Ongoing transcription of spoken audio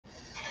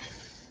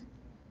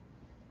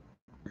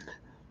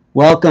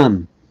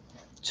Welcome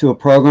to a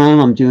program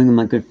I'm doing with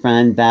my good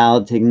friend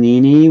Val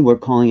Tignini. We're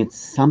calling it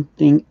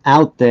Something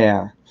Out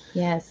There.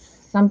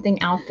 Yes,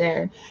 something out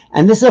there.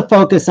 And this is a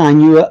focus on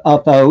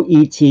UFO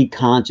ET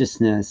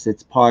consciousness.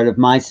 It's part of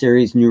my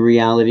series, New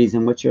Realities.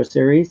 And what's your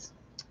series?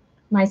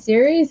 My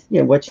series?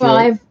 Yeah, what's Well, your...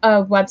 I have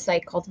a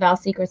website called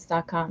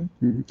valsecrets.com.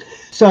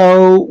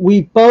 So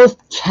we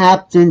both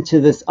tapped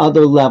into this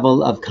other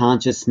level of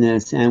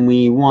consciousness, and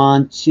we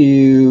want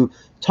to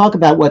talk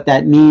about what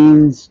that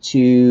means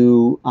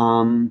to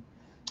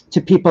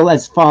people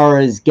as far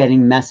as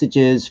getting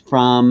messages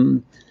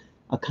from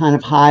a kind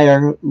of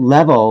higher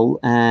level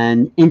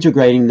and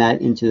integrating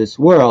that into this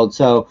world.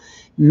 So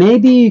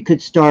maybe you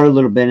could start a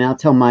little bit, and I'll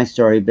tell my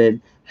story, but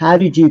how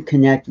did you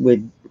connect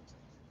with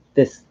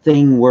this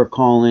thing we're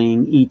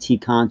calling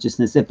ET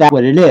consciousness, if that's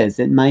what it is?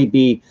 It might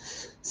be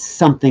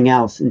something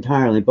else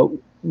entirely, but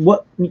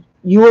what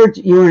you were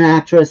an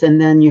actress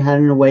and then you had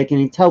an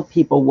awakening. Tell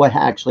people what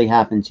actually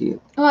happened to you.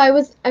 Oh, I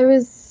was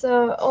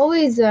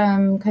always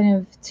kind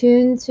of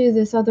tuned to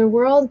this other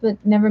world, but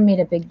never made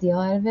a big deal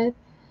out of it.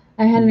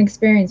 I had an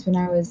experience when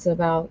I was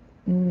about,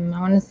 I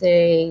want to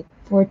say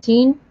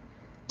 14.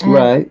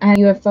 Right. I had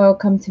a UFO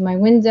come to my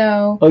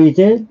window. Oh, you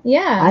did?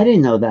 Yeah. I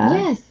didn't know that.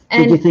 Yes.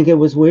 Did you think it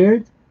was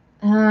weird?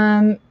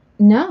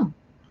 No.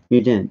 You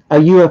didn't. A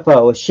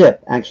UFO, a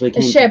ship, actually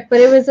came. A ship, but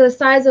it was the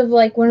size of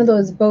like one of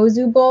those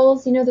Bozu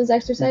balls, you know, those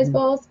exercise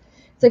balls.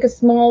 It's like a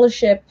smaller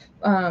ship,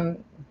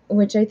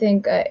 which I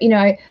think,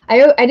 I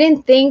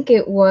didn't think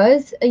it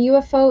was a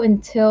UFO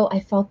until I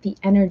felt the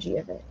energy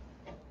of it.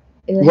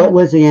 What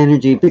was the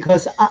energy?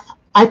 Because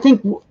I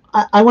think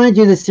I want to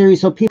do this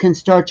series so people can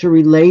start to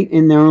relate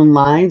in their own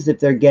lives if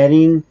they're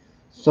getting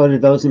sort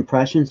of those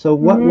impressions. So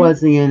what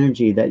was the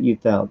energy that you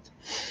felt?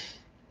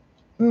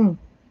 Oh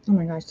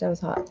my gosh, that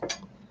was hot.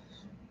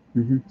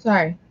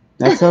 Sorry.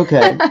 That's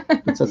okay.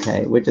 It's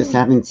okay. We're just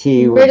having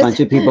tea with a bunch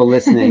of people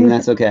listening.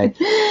 That's okay.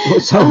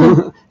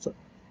 So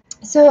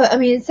I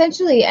mean,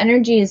 essentially,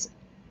 energy is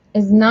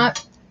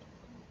not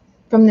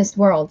from this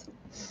world.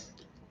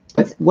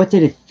 But what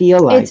did it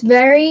feel like? It's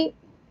very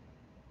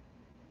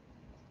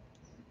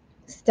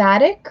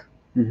static,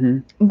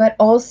 but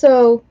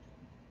also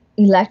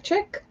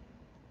electric,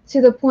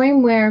 to the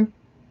point where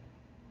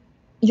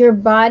your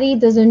body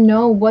doesn't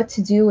know what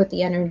to do with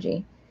the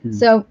energy.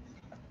 So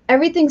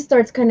everything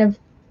starts kind of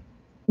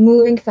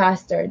moving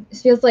faster. It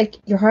feels like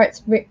your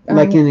heart's like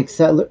an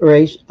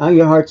acceleration. Oh,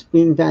 your heart's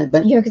being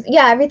that.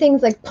 Yeah,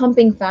 everything's like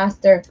pumping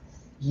faster.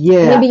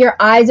 Yeah. Maybe your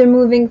eyes are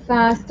moving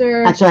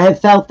faster. Actually, I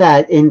have felt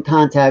that in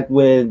contact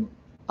with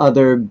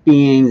other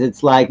beings.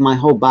 It's like my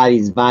whole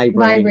body's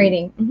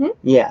vibrating.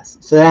 Yes.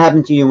 So that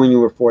happened to you when you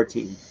were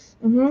 14.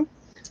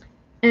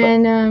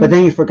 And but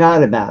then you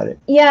forgot about it.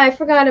 Yeah, I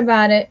forgot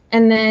about it,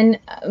 and then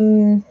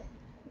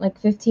like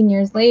 15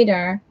 years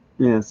later,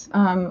 yes,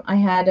 I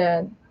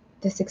had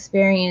this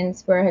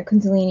experience where I had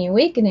Kundalini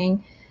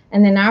awakening,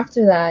 and then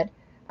after that,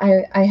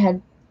 I had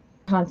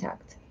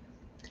contact.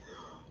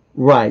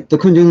 Right, the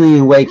Kundalini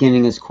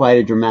awakening is quite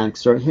a dramatic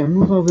story. Here,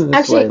 move over this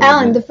Actually, way.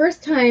 Alan, the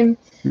first time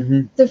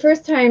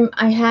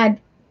I had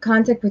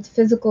contact with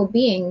physical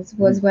beings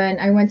was when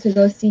I went to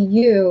go see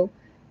you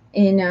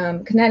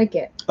in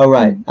Connecticut. Oh,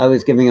 right. I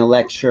was giving a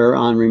lecture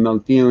on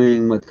remote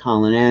viewing with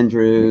Colin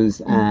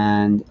Andrews.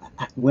 And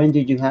when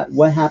did you have,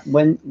 what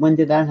happened, when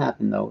did that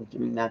happen, though,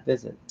 during that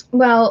visit?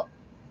 Well,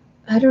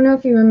 I don't know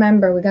if you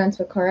remember, we got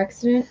into a car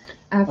accident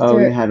after. Oh,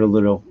 you had a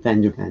little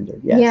fender,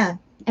 yes. Yeah.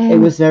 And it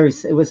was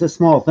a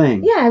small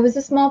thing. Yeah, it was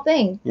a small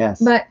thing.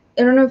 Yes. But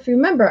I don't know if you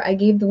remember, I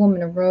gave the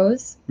woman a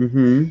rose.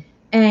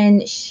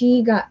 And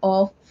she got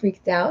all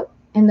freaked out.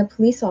 And the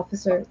police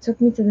officer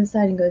took me to the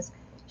side and goes,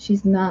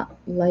 "She's not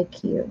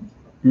like you."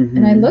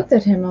 And I looked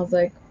at him, I was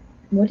like,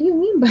 "What do you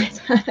mean by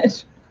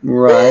that?"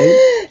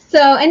 Right.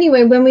 So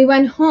anyway, when we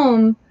went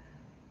home,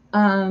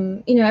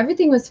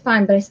 everything was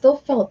fine, but I still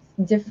felt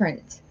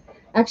different.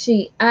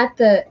 Actually, at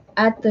the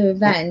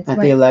event,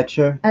 the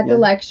lecture. At the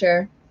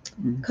lecture,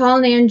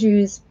 Colin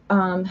Andrews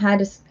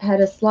had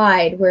a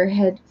slide where it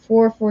had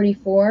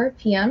 4:44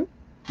 p.m.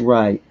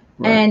 Right.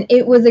 And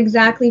it was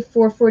exactly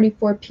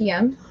 4:44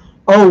 p.m.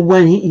 Oh,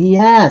 when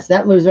yes,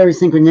 that was very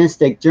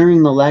synchronistic.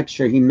 During the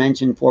lecture, he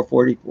mentioned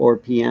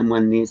 4:44 p.m.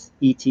 when this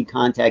ET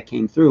contact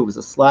came through. It was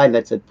a slide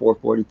that said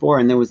 4:44,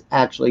 and there was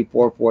actually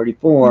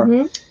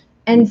 4:44.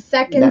 And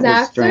seconds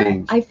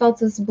after, I felt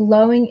this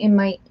blowing in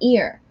my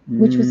ear,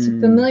 which was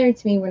familiar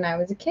to me when I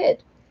was a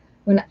kid.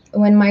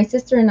 When my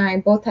sister and I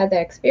both had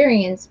that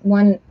experience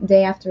one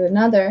day after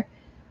another.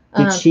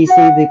 Did she see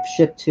the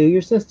ship too,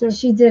 your sister?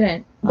 She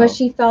didn't, but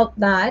she felt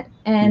that,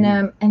 and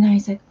I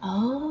was like,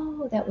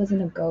 "Oh, that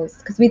wasn't a ghost,"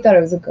 because we thought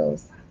it was a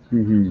ghost,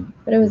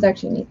 but it was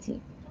actually an ET.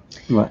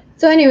 Right.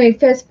 So anyway,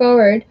 fast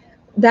forward,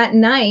 that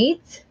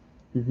night,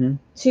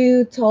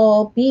 2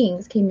 tall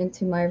beings came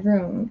into my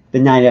room. The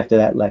night after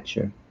that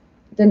lecture.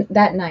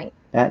 That night.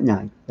 That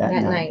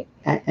night.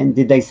 And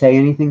did they say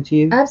anything to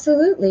you?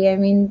 Absolutely. I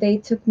mean, they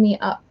took me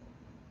up.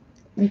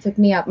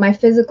 My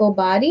physical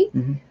body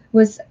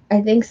was,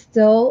 I think,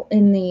 still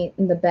in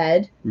the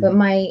bed, but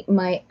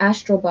my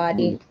astral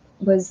body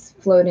was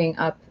floating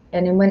up,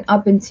 and it went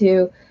up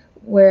into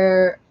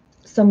where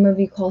some of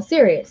you call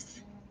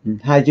Sirius.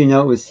 How did you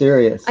know it was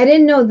Sirius? I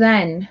didn't know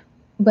then,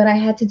 but I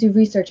had to do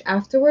research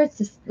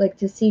afterwards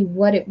to see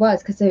what it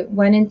was, because it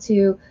went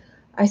into,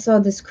 I saw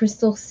this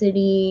crystal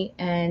city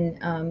and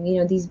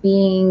these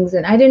beings,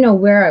 and I didn't know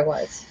where I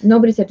was.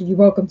 Nobody said, "You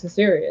welcome to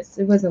Sirius."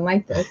 It wasn't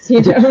like this,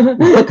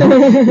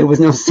 There was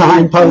no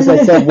signpost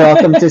that said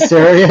 "Welcome to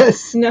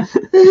Sirius." No,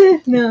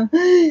 no.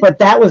 But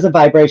that was a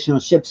vibrational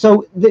shift.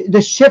 So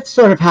the shift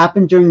sort of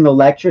happened during the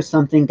lecture.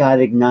 Something got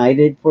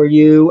ignited for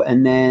you,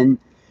 and then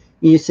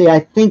you see, I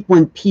think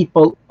when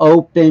people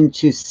open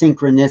to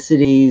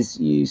synchronicities,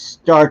 you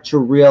start to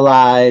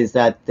realize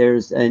that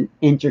there's an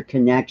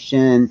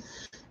interconnection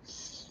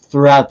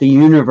throughout the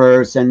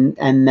universe,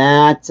 and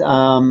that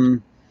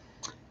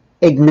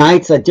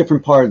ignites a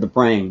different part of the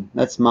brain.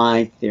 That's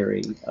my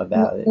theory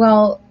about it.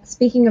 Well,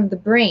 speaking of the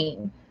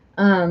brain,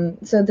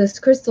 so this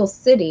crystal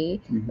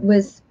city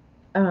was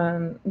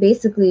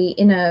basically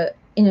in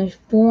a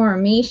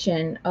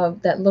formation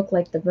of that looked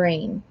like the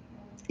brain.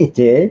 It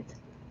did?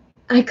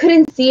 I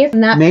couldn't see it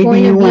from that Maybe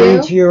point of view. Maybe you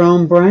went into your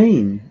own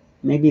brain.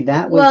 Maybe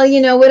that was...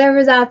 Well,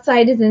 whatever's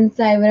outside is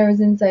inside. Whatever's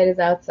inside is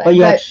outside. But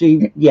you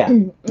actually, yeah.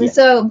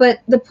 So,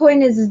 but the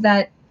point is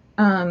that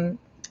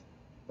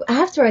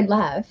after I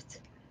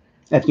left...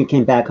 After you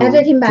came back home? After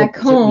I came back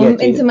home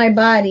into my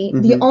body,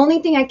 the only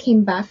thing I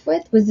came back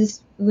with was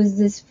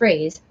this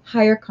phrase,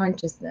 higher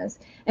consciousness.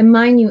 And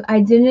mind you,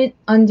 I didn't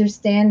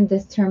understand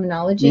this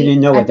terminology. You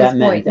didn't know what that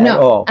meant at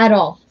all? No, at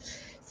all.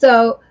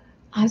 So...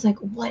 I was like,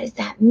 what does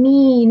that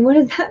mean? What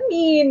does that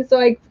mean? So,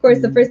 of course,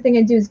 the first thing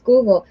I do is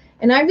Google.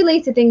 And I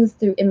relate to things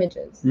through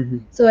images.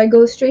 So I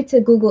go straight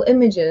to Google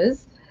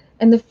Images,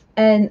 and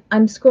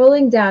I'm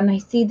scrolling down, and I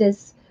see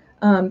this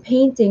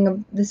painting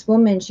of this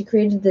woman. She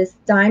created this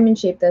diamond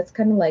shape that's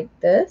kind of like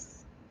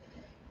this.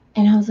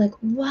 And I was like,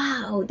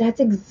 wow, that's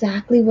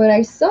exactly what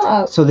I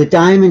saw. So the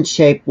diamond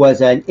shape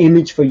was an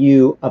image for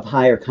you of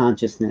higher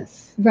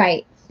consciousness.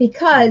 Right.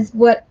 Because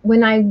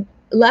when I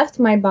left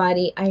my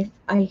body,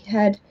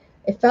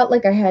 it felt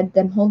like I had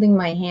them holding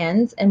my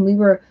hands, and we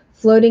were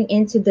floating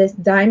into this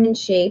diamond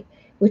shape,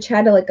 which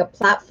had a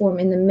platform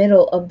in the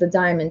middle of the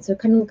diamond. So it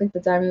kind of looked like the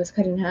diamond was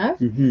cut in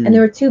half. And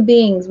there were two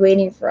beings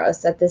waiting for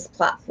us at this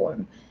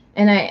platform.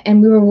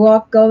 And we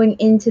were going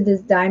into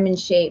this diamond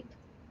shape.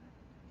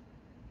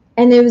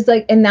 And it was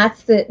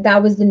that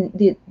was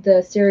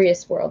the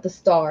Sirius world, the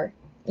star,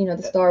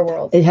 the star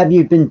world. Have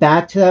you been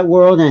back to that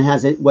world, and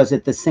was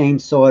it the same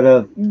sort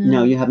of,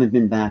 no, you haven't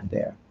been back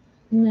there?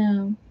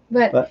 No.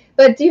 But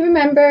do you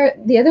remember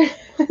the other?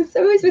 It's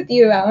always with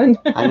you, Alan.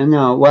 I don't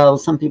know. Well,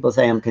 some people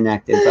say I'm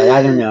connected, but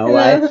I don't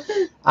know.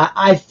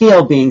 I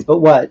feel beings, but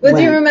what? But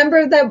do you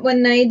remember that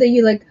one night that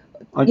you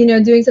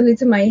doing something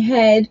to my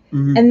head,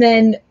 and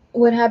then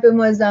what happened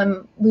was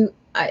that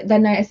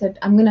night I said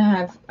I'm gonna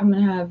have.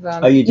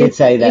 Oh, you did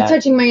say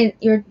that.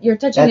 You're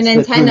touching an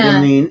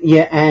antenna.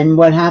 Yeah, and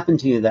what happened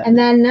to you that? And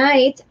that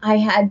night I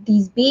had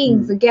these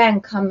beings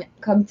again come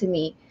to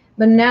me,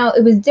 but now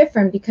it was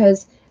different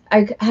because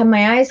I had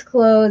my eyes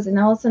closed, and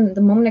all of a sudden, the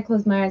moment I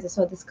closed my eyes, I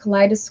saw this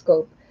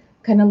kaleidoscope,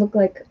 kind of look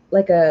like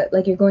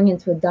you're going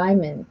into a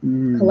diamond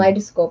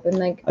kaleidoscope, and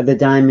the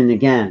diamond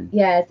again.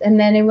 Yes, and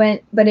then it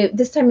went, but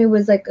this time it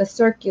was like a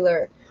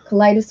circular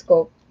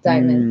kaleidoscope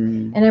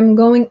diamond, and I'm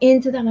going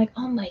into that. I'm like,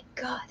 oh my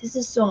god, this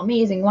is so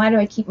amazing. Why do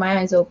I keep my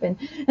eyes open?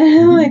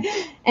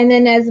 And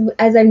then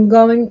as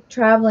I'm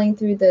traveling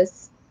through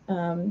this,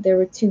 there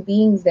were two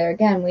beings there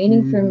again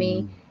waiting for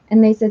me.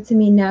 And they said to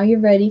me, now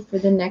you're ready for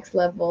the next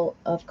level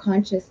of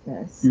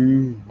consciousness.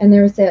 And they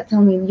were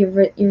telling me,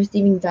 you're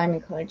receiving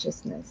diamond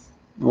consciousness.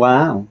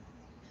 Wow.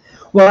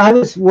 Well, I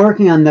was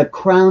working on the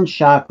crown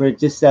chakra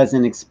just as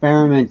an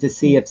experiment to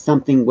see if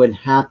something would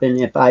happen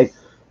if I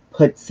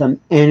put some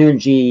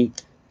energy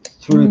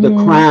through the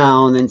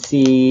crown and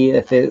see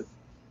if it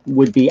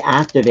would be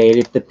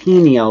activated, if the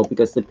pineal,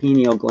 because the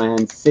pineal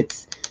gland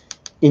sits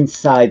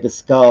inside the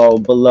skull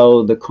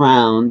below the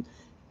crown.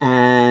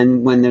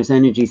 And when there's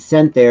energy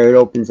sent there, it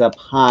opens up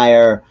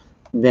higher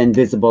than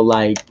visible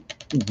light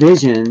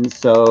vision.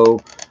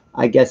 So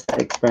I guess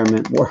that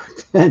experiment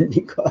worked then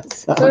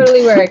because...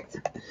 totally worked.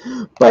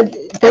 But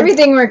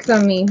everything works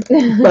on me.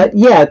 But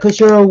yeah, because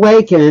you're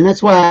awakened. And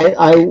that's why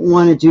I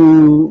want to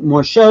do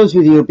more shows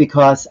with you,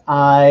 because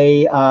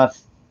I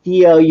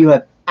feel you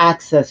have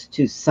access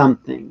to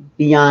something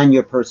beyond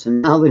your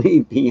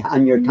personality,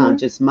 beyond your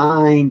conscious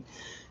mind,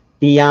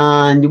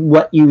 beyond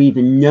what you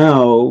even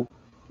know.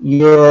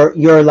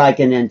 You're like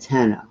an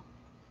antenna,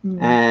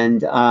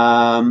 and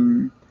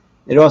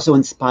it also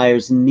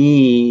inspires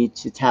me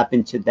to tap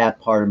into that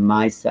part of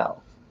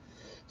myself.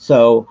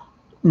 So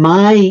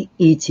my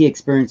ET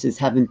experiences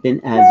haven't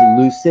been as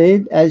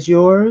lucid as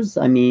yours.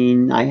 I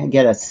mean, I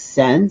get a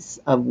sense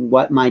of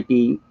what might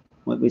be,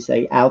 what we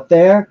say, out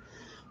there,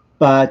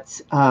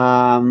 but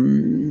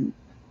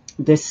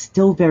they're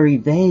still very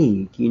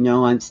vague.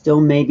 I'm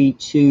still maybe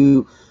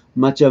too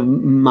much of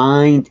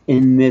mind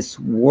in this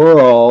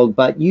world,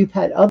 but you've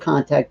had other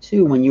contact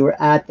too when you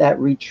were at that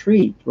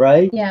retreat,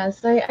 right?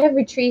 Yes, I have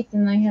retreats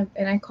and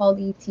I call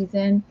the ETs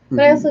in,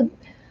 but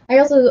I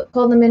also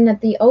call them in at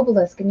the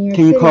obelisk in New York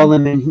Can you City. call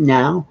them in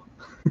now?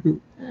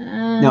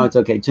 No, it's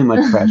okay. Too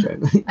much pressure.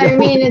 I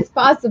mean, it's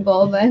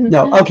possible, but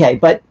no. Okay,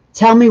 but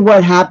tell me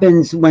what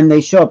happens when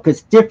they show up,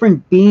 because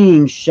different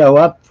beings show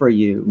up for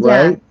you,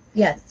 right?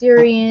 Yeah. Yes,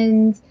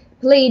 Syrians,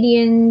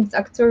 Palladians,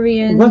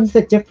 Arcturians. What's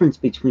the difference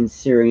between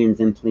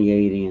Syrians and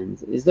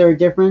Pleiadians? Is there a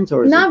difference,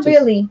 or is not it just...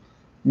 really?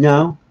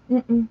 No.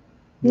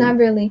 Not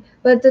really.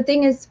 But the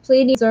thing is,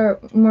 Pleiadians are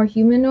more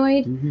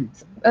humanoid.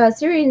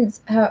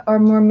 Syrians are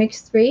more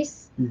mixed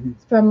race,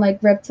 from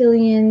like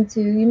reptilian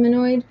to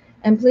humanoid,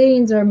 and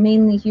Pleiadians are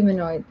mainly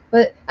humanoid.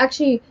 But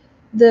actually,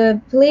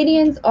 the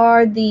Pleiadians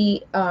are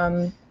the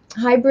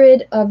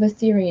hybrid of a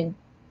Syrian.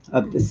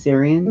 Of the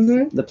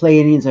Syrians? The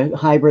Pleiadians are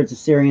hybrids of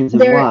Syrians,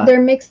 and what?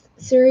 They're mixed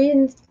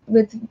Syrians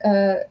with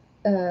the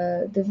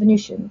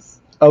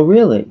Venusians. Oh,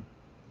 really?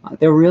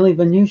 They're really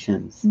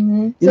Venusians.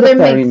 You So look they're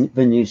very mixed.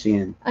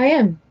 Venusian. I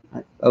am.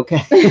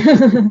 Okay.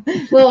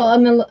 Well,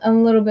 I'm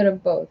a little bit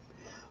of both.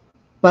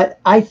 But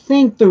I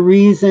think the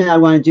reason I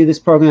want to do this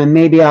program,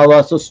 maybe I'll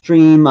also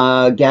stream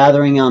a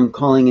gathering I'm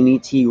calling an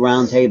ET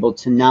Roundtable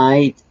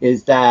tonight,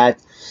 is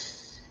that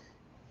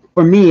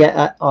for me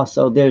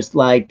also there's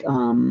like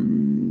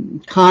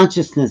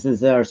consciousnesses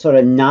that are sort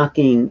of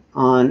knocking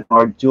on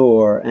our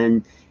door,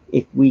 and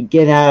if we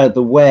get out of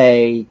the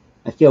way,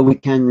 I feel we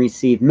can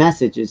receive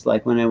messages.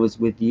 Like when I was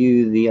with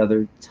you the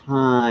other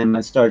time,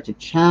 I started to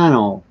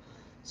channel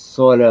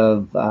sort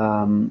of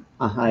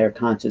a higher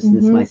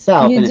consciousness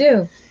myself. You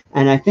do.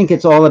 And I think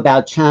it's all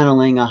about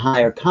channeling a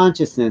higher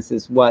consciousness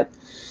is what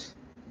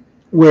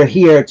we're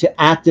here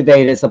to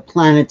activate as a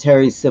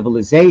planetary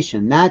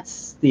civilization.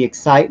 That's the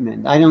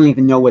excitement. I don't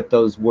even know what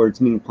those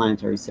words mean,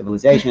 planetary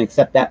civilization,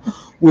 except that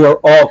we're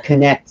all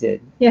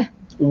connected. Yeah.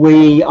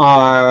 We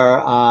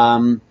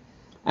are,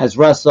 as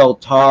Russell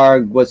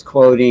Targ was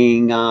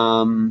quoting,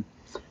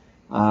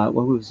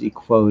 what was he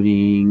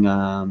quoting?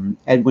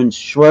 Edwin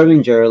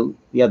Schrodinger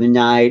the other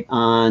night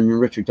on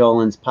Richard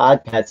Dolan's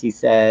podcast. He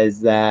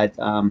says that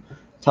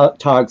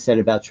Targ said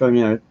about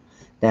Schrodinger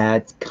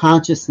that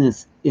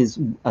consciousness is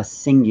a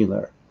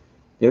singular.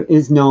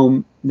 There's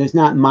not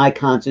my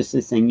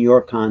consciousness and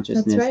your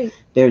consciousness. That's right.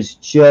 There's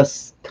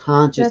just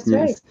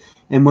consciousness. That's right.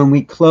 And when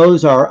we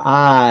close our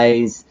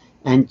eyes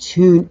and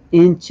tune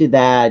into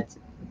that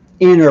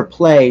inner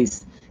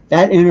place,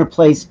 that inner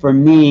place for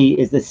me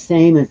is the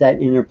same as that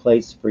inner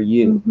place for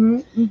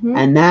you.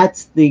 And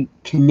that's the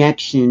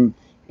connection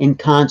in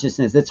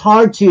consciousness. It's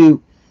hard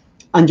to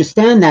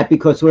understand that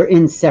because we're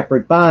in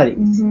separate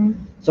bodies.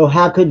 So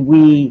how could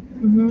we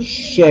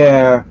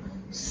share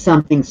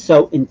something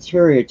so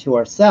interior to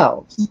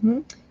ourselves?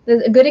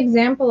 There's a good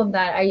example of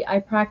that. I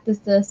practice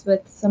this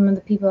with some of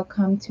the people who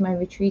come to my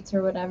retreats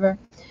or whatever.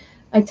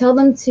 I tell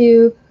them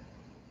to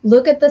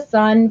look at the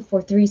sun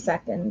for 3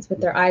 seconds with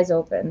their eyes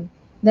open.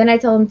 Then I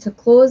tell them to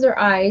close their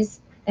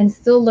eyes and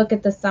still look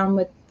at the sun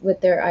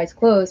with their eyes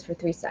closed for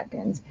 3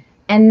 seconds.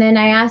 And then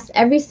I asked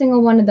every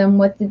single one of them,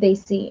 what did they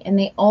see? And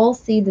they all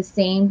see the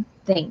same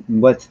thing.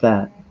 What's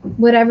that?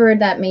 Whatever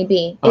that may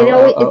be.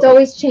 It's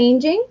always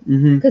changing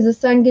because the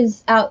sun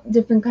gives out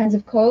different kinds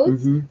of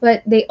codes,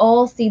 but they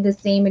all see the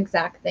same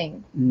exact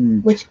thing,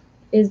 which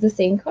is the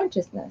same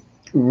consciousness.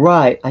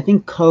 Right. I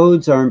think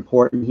codes are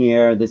important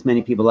here. There's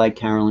many people like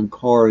Carolyn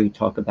Corey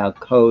talk about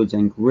codes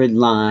and grid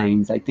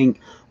lines. I think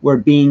we're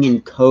being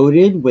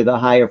encoded with a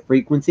higher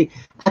frequency.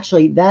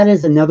 Actually, that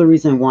is another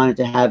reason I wanted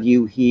to have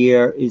you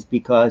here, is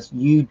because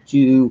you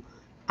do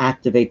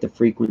activate the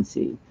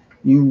frequency.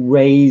 You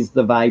raise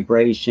the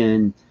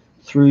vibration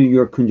through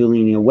your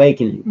Kundalini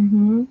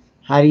awakening.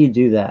 How do you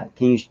do that?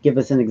 Can you give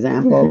us an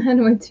example? How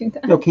do I do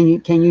that? No, can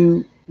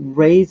you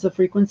raise the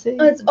frequency?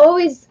 It's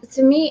always,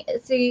 to me,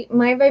 see,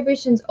 my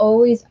vibration's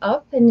always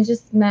up, and it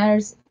just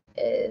matters.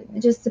 It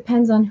just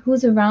depends on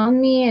who's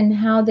around me and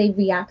how they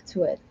react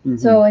to it.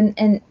 So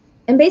and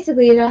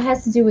basically it all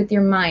has to do with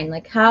your mind,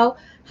 like how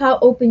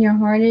open your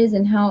heart is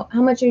and how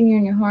much you're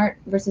in your heart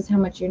versus how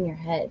much you're in your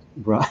head.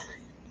 Right.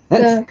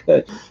 That's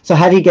good. So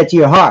how do you get to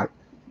your heart?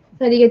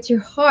 How do you get to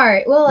your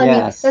heart? Well, I mean,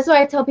 that's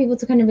why I tell people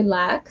to kind of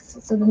relax,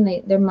 so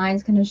then their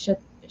minds kind of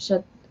shut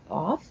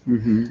off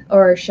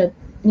or shut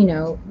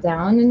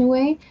down in a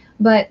way.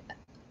 But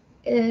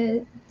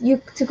to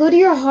go to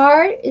your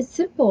heart is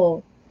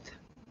simple.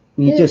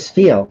 You just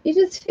feel. You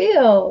just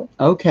feel.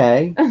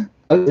 Okay.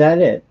 Oh, is that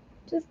it?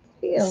 Just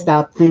feel.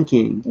 Stop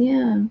thinking.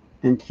 Yeah.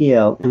 And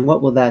feel. And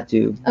what will that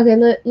do? Okay,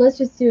 let's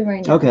just do it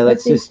right now. Okay,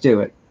 let's just do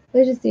it.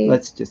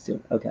 Let's just do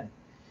it. Okay.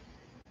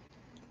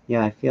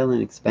 Yeah, I feel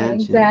an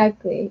expansion.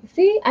 Exactly.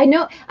 See, I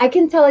know. I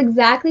can tell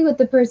exactly what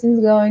the person's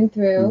going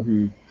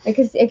through. I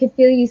could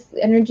feel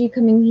energy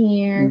coming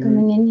here,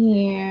 coming in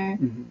here.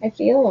 I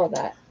feel all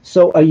that.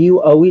 So are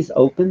you always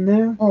open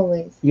there?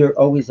 Always. You're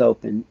always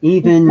open,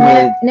 even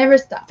with never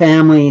stop.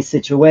 Family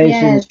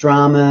situations, Yes.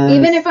 dramas.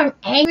 Even if I'm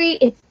angry,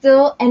 it's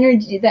still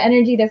energy, the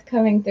energy that's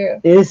coming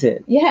through. Is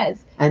it? Yes.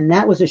 And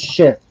that was a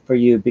shift for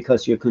you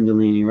because you're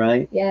Kundalini,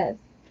 right? Yes.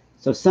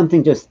 So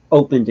something just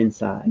opened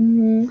inside.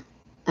 Mm-hmm.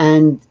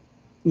 And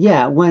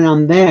yeah, when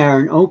I'm there,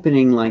 an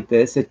opening like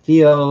this, it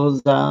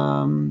feels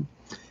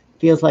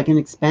like an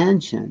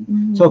expansion.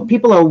 Mm-hmm. So if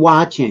people are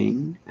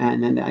watching,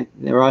 and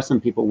there are some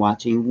people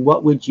watching,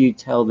 what would you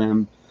tell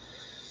them?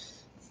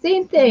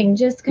 Same thing.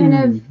 Just kind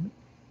of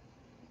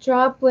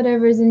drop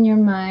whatever's in your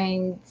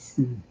mind.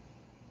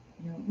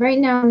 Right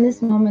now, in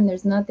this moment,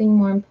 there's nothing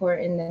more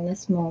important than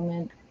this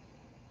moment.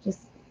 Just,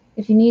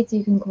 if you need to,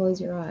 you can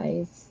close your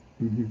eyes.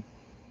 Mm-hmm.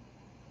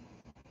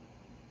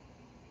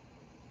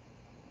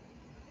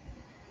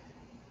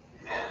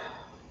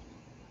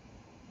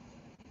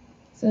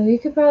 So you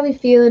could probably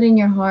feel it in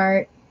your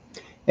heart.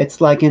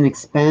 It's like an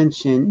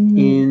expansion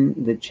in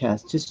the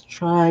chest. Just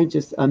try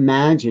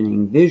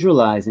imagining,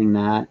 visualizing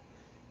that.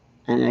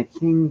 And I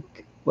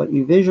think what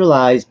you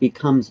visualize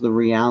becomes the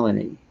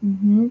reality.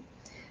 Mm-hmm.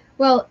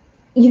 Well,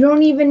 you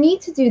don't even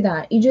need to do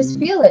that. You just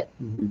feel it.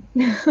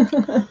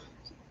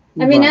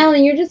 I mean,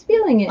 Alan, you're just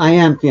feeling it. I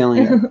am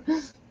feeling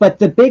it. But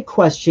the big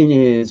question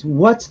is,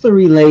 what's the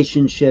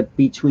relationship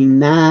between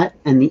that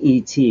and the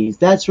ETs?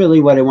 That's really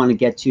what I want to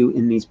get to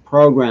in these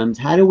programs.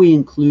 How do we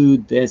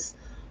include this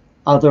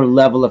other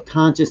level of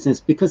consciousness?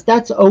 Because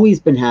that's always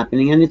been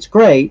happening, and it's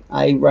great.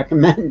 I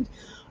recommend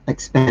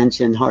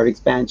expansion, heart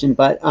expansion.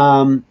 But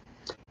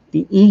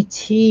the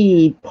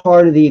ET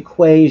part of the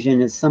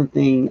equation is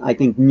something I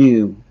think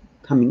new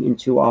coming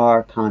into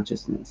our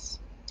consciousness.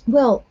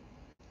 Well,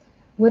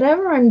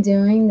 whatever I'm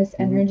doing, this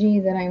energy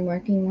that I'm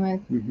working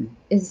with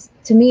is,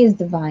 to me, is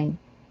divine.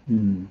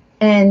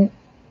 And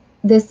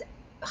this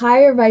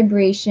higher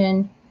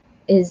vibration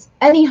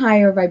any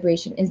higher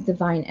vibration is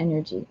divine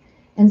energy.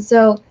 And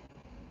so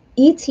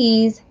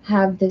ETs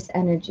have this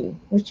energy,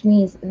 which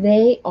means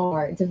they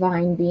are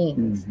divine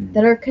beings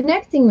that are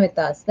connecting with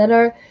us, that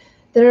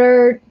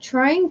are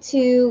trying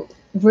to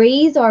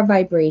raise our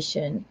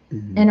vibration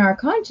and our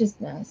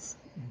consciousness.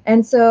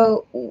 And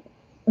so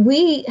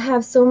we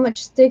have so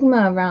much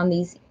stigma around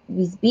these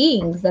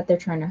beings, that they're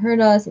trying to hurt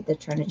us, that they're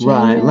trying to change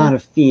us. A lot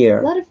of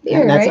fear. A lot of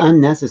fear, That's right?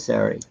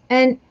 unnecessary.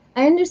 And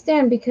I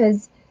understand,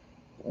 because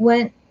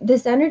when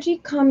this energy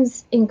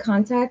comes in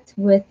contact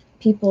with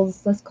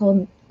people's, let's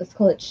call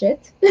it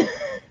shit.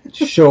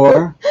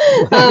 Sure.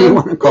 Whatever you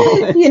want to call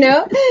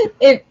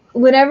it.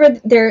 Whatever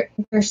their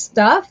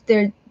stuff,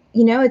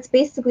 it's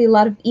basically a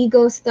lot of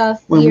ego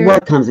stuff. When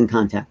what comes in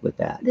contact with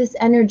that? This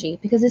energy,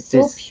 because it's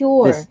so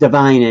pure. This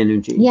divine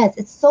energy. Yes,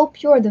 it's so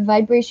pure. The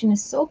vibration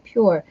is so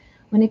pure.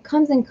 When it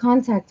comes in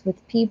contact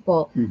with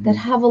people that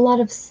have a lot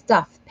of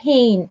stuff,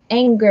 pain,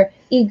 anger,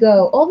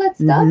 ego, all that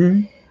stuff,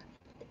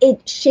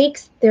 it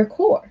shakes their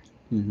core.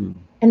 And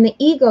the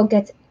ego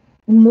gets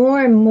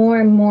more and more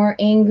and more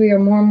angry, or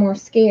more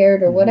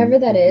scared, or whatever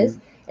that is.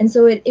 And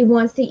so it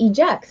wants to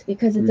eject,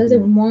 because it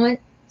doesn't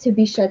want to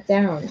be shut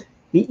down.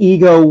 The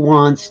ego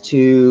wants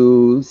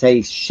to,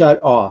 say,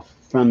 shut off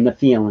from the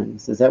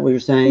feelings. Is that what you're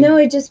saying? No,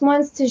 it just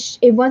wants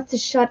to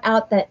shut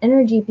out that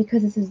energy,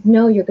 because it says,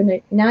 no, you're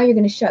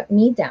gonna shut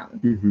me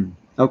down.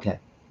 Okay.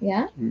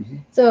 Yeah.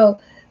 So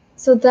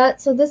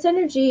this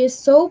energy is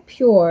so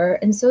pure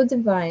and so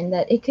divine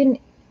that it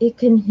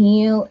can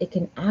heal, it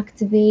can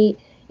activate,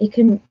 it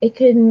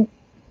can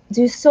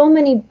do so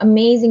many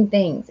amazing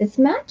things. It's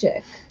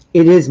magic.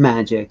 It is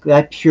magic.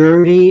 That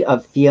purity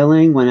of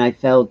feeling, when I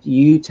felt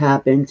you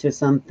tap into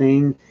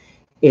something,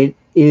 it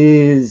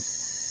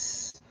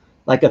is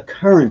like a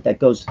current that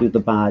goes through the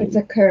body. It's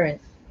a current.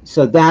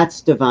 So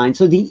that's divine.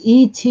 So the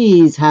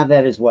ETs have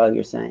that as well,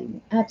 you're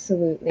saying?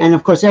 Absolutely. And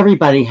of course,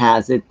 everybody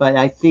has it, but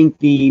I think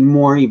the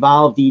more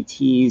evolved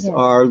ETs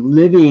are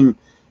living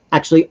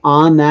actually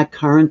on that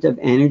current of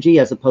energy,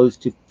 as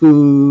opposed to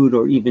food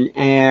or even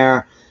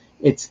air.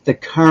 It's the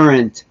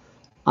current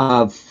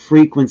of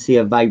frequency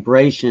of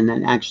vibration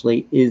that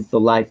actually is the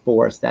life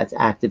force that's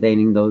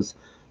activating those,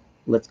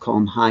 let's call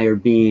them, higher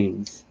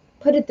beings.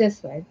 Put it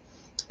this way.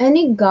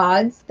 Any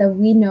gods that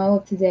we know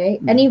of today,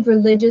 any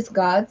religious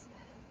gods,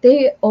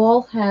 they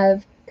all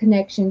have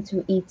connection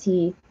to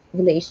ET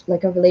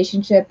like a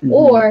relationship,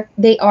 or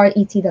they are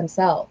ET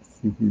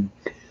themselves.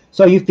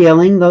 So are you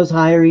feeling those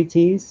higher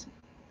ETs?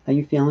 Are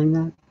you feeling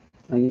that?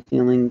 Are you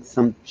feeling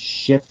some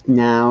shift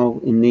now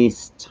in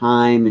this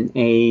time and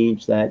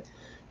age that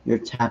you're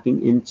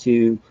tapping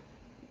into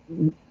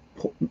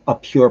a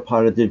pure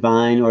part of the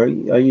divine, or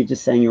are you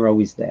just saying you're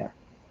always there?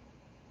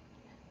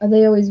 Are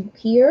they always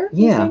here?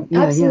 Yeah,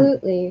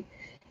 absolutely. Yeah.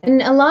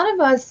 And a lot of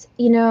us,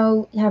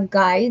 have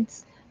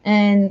guides,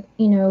 and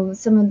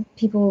some of the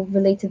people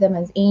relate to them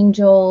as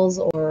angels,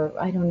 or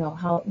I don't know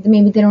how.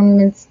 Maybe they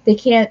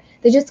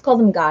just call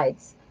them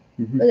guides.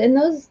 And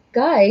those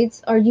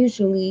guides are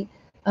usually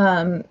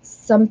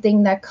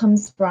something that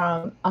comes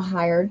from a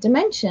higher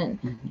dimension,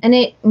 and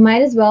it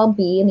might as well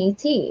be an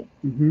ET.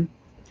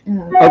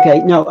 Okay,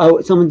 no,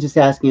 oh, someone just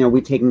asking, are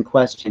we taking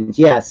questions?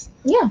 Yes.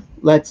 Yeah.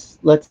 Let's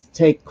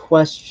take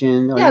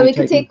questions. Yeah, we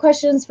can take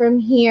questions from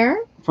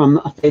here. From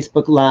a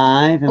Facebook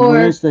Live. And or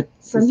where's the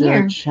from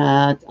here.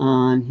 Chat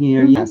on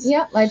here? Yes.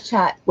 Yeah, live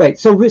chat. Wait,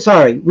 so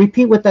sorry,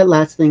 repeat what that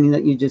last thing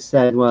that you just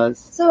said was.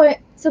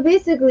 So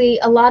basically,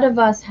 a lot of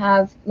us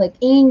have like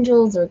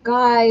angels or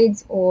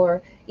guides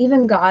or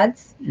even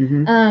gods.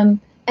 And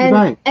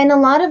a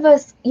lot of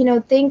us,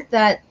 think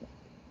that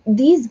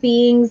these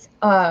beings,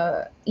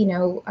 are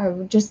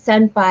just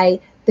sent by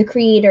the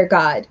creator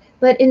God.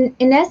 But in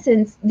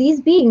essence, these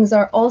beings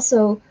are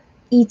also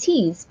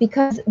ETs,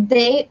 because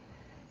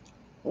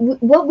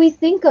what we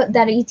think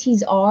that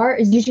ETs are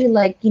is usually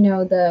like,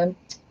 the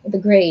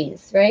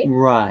Greys, right?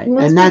 Right.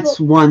 And that's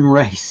one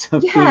race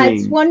of beings. Yeah,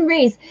 it's one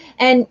race.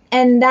 And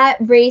that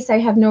race I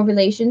have no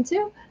relation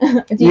to.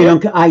 You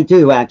don't? I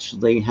do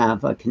actually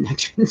have a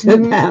connection to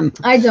them.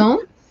 I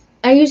don't.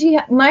 I usually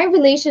my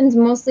relation's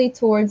mostly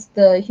towards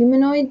the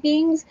humanoid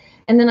beings,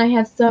 and then I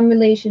have some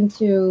relation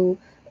to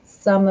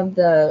some of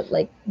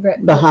the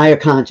the higher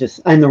conscious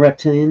and the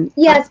reptilian.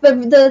 Yes,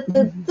 but the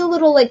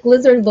little like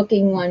lizard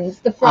looking ones,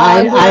 the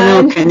frog. I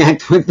don't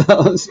connect with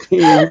those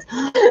beings.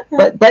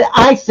 but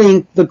I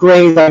think the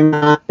Greys are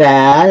not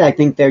bad. I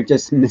think they're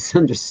just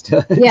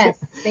misunderstood. Yes,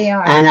 they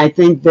are. And I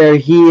think they're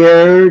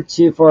here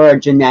for our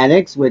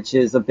genetics, which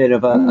is a bit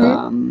of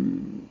a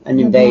an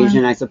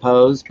invasion, I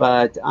suppose.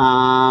 But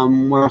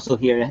we're also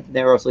here.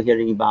 They're also here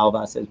to evolve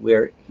us, as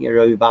we're here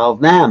to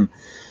evolve them.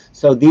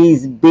 So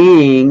these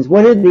beings,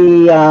 what are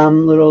the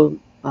little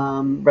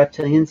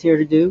reptilians here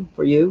to do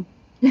for you?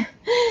 No,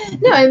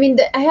 I mean,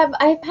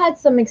 I've had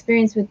some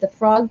experience with the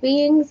frog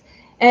beings,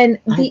 and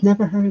I've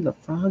never heard of the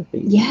frog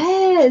beings.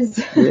 Yes.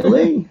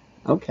 Really?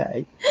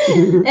 Okay.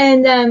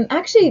 And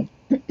actually,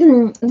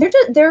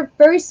 they're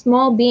very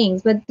small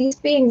beings, but these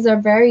beings are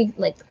very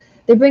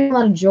they bring a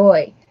lot of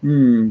joy.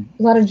 A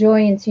lot of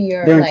joy into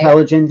your. They're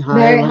intelligent,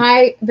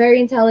 very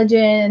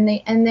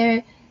intelligent, and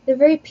they're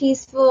very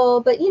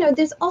peaceful. But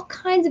there's all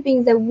kinds of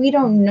beings that we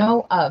don't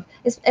know of,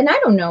 and I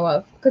don't know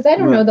of, because I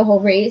don't know the whole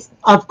race.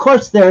 Of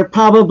course, there are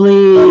probably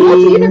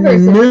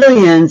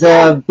millions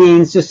of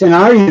beings just in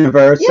our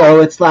universe. Yeah. So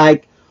it's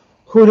like,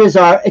 who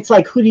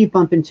do you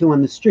bump into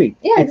on the street?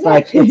 Yeah, it's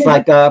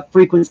like a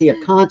frequency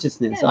of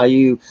consciousness. Yeah. Are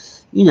you,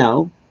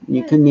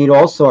 you can meet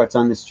all sorts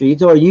on the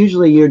streets, or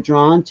usually you're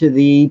drawn to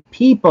the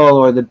people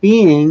or the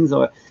beings,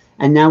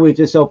 and now we've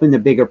just opened a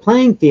bigger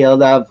playing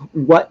field of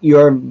what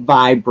you're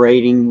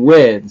vibrating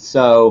with.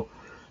 So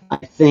I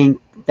think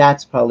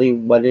that's probably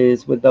what it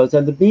is with those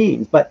other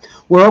beings. But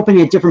we're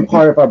opening a different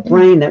part of our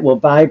brain that will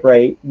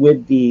vibrate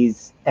with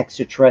these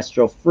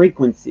extraterrestrial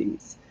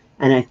frequencies.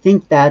 And I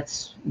think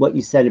that's what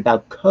you said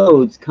about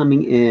codes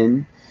coming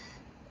in,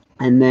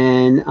 and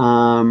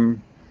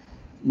then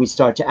we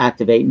start to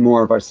activate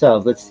more of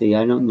ourselves. Let's see.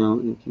 I don't know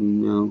if you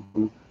know.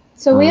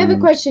 So we have a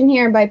question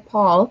here by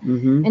Paul,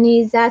 and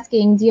he's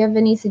asking, do you have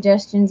any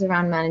suggestions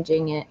around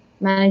managing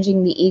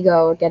the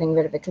ego, or getting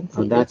rid of it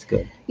completely? Oh, that's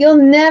good. You'll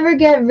never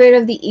get rid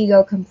of the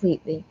ego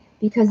completely,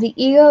 because the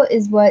ego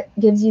is what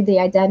gives you the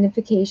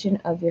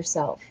identification of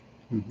yourself.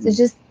 So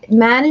just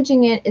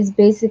managing it is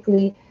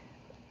basically,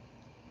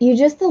 you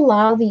just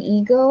allow the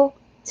ego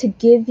to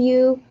give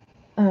you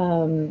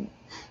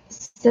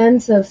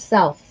sense of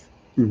self.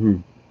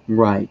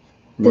 Right.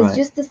 There's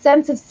just a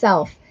sense of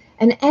self.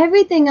 And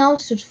everything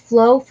else should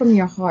flow from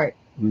your heart.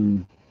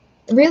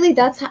 Really,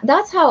 that's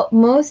how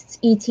most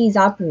ETs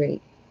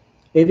operate.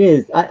 It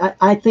is.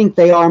 I think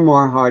they are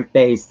more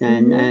heart-based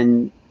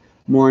and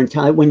more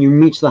intelligent when you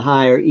reach the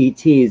higher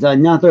ETs.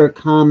 Another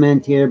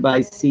comment here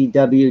by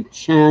C.W.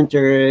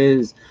 Chanter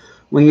is,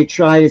 when you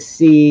try to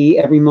see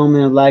every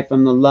moment of life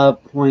from the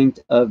love point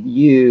of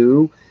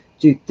view,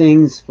 do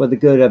things for the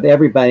good of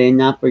everybody and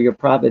not for your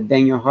profit,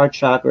 then your heart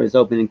chakra is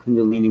open and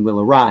Kundalini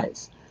will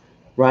arise.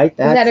 Right? Is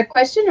that a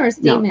question or a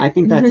statement? No, I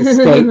think that's a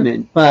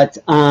statement. But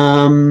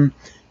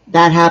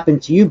that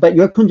happened to you, but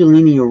your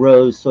Kundalini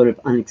arose sort of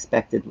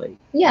unexpectedly.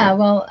 Yeah,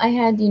 well, I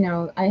had,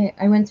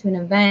 I went to an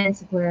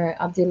event where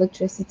Abdi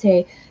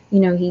Electricite,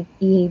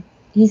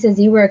 he says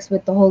he works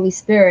with the Holy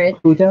Spirit.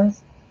 Who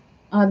does?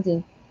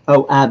 Abdi.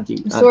 Oh,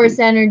 Abdi. Source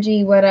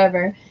energy,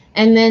 whatever.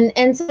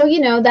 And so,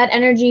 that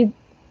energy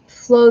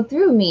flowed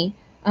through me.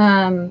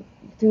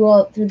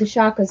 Through the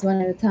chakras one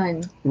at a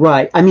time.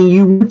 Right. I mean,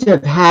 you would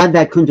have had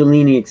that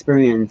Kundalini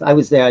experience. I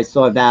was there. I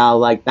saw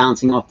Val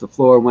bouncing off the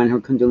floor when her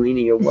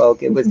Kundalini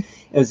awoke. It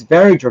was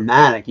very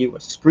dramatic. You were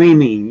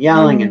screaming,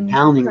 yelling, and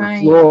pounding the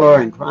floor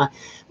and crying.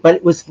 But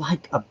it was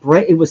like a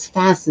break. It was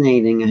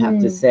fascinating, I have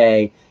to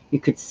say. You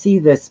could see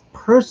this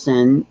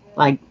person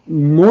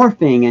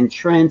morphing and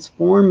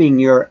transforming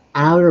your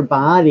outer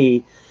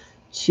body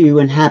to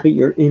inhabit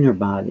your inner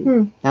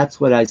body. That's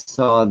what I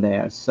saw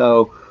there.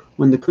 So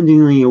when the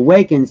Kundalini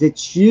awakens,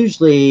 it's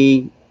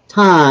usually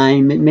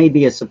time. It may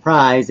be a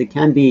surprise. It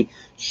can be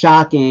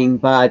shocking,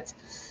 but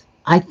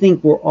I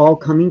think we're all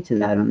coming to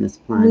that on this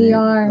planet. We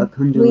are.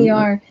 We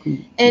are.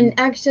 And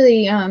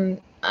actually,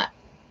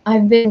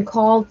 I've been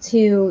called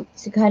to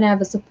kind of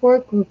have a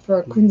support group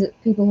for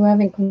people who are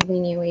having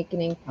Kundalini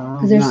awakening,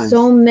 because there's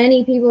so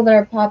many people that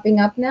are popping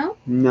up now.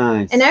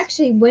 Nice. And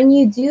actually, when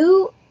you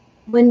do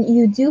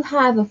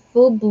have a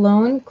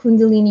full-blown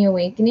Kundalini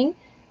awakening,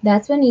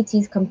 that's when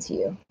ETs come to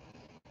you.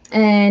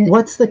 And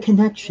what's the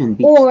connection?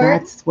 Because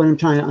that's what I'm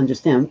trying to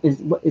understand.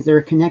 Is there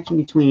a connection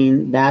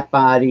between that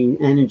body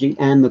energy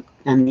and the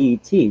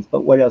ETs?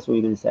 But what else were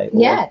you going to say?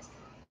 Yes.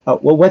 Oh,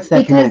 well, what's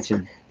that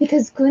connection?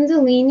 Because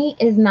Kundalini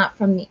is not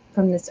from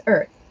this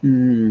earth.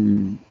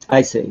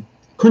 I see.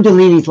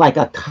 Kundalini is like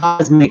a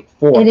cosmic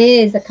force. It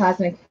is a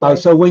cosmic force. Oh,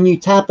 so when you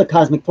tap the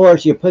cosmic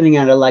force, you're putting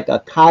out like a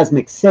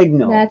cosmic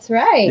signal. That's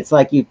right. It's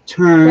like you've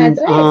turned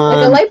on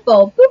like a light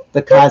bulb. Boop,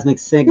 the cosmic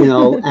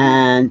signal,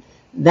 and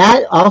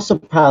that also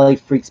probably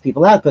freaks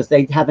people out because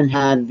they haven't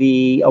had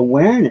the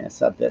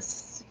awareness of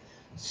this.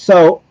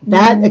 So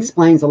that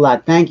explains a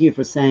lot. Thank you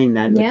for saying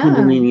that. The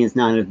Kundalini is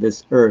not of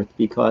this earth,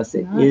 because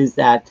it is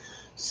that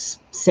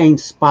same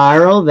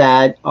spiral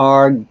that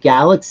our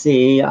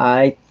galaxy,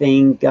 I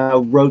think,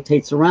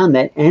 rotates around.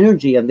 That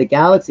energy of the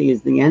galaxy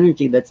is the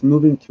energy that's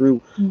moving through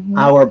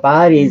our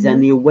bodies,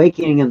 and the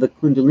awakening of the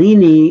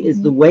Kundalini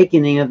is the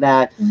awakening of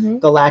that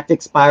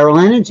galactic spiral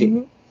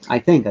energy. I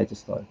think I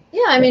just thought.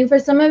 Yeah, I mean, for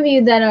some of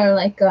you that are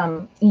like,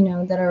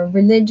 that are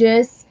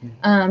religious,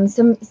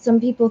 some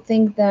people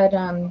think that,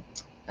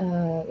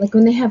 like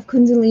when they have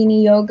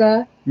Kundalini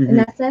yoga, in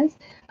that sense,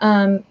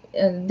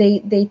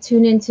 they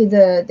tune into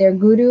their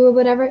guru or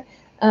whatever.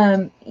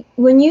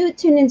 When you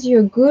tune into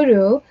your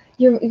guru,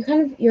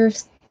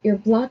 you're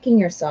blocking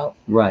yourself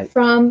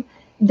from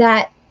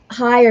that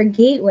higher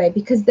gateway,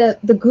 because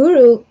the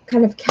guru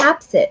kind of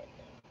caps it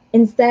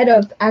instead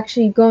of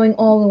actually going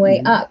all the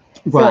way up.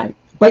 Right. So,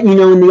 but in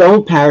the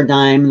old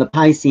paradigm, the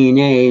Piscean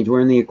age,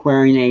 or in the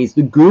Aquarian age,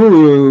 the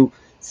guru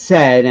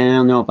said, and I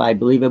don't know if I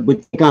believe it,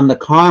 would take on the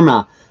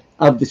karma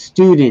of the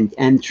student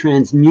and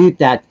transmute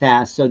that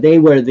fast. So they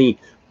were the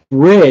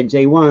bridge,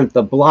 they weren't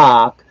the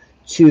block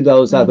to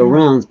those other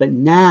realms. But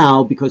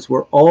now, because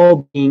we're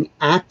all being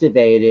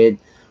activated,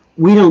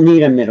 we don't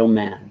need a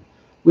middleman.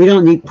 We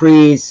don't need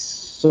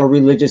priests or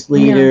religious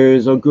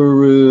leaders or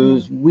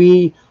gurus.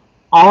 We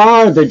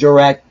are the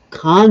direct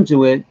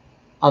conduit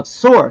of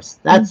source.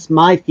 That's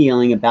my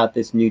feeling about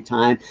this new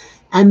time.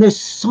 And there's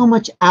so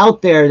much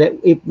out there that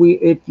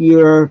if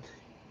you're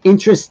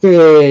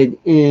interested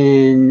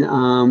in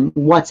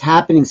what's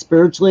happening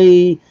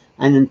spiritually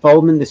and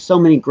unfoldment, there's so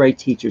many great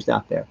teachers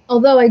out there.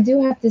 Although I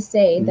do have to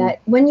say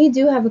that when you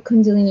do have a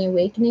Kundalini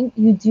awakening,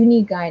 you do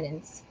need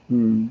guidance.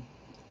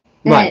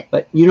 Right,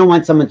 but you don't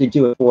want someone to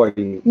do it for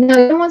you. No,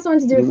 you don't want someone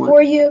to do it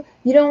for you.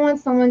 You don't want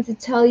someone to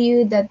tell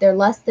you that they're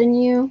less than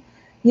you.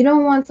 You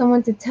don't want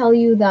someone to tell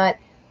you that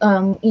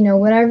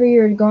whatever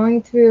you're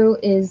going through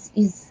is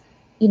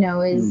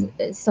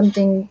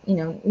something,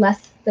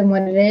 less than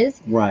what it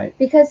is. Right.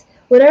 Because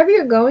whatever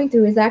you're going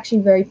through is actually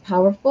very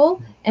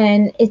powerful,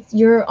 and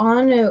you're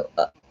on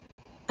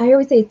I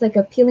always say it's like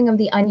a peeling of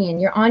the onion.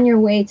 You're on your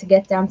way to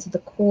get down to the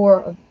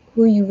core of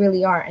who you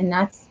really are, and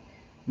that's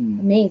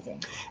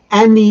amazing.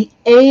 And the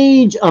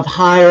age of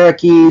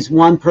hierarchies,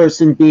 one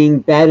person being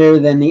better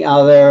than the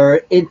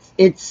other,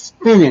 it's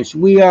finished.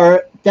 We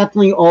are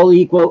definitely all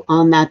equal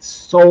on that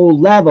soul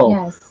level.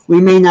 Yes. We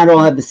may not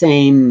all have the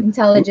same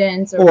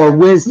intelligence or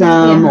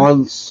wisdom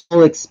or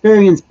soul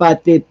experience,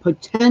 but the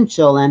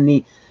potential and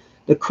the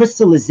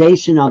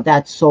crystallization of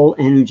that soul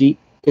energy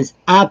is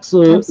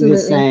absolutely the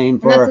same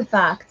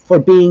for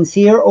beings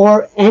here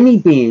or any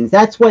beings.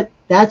 That's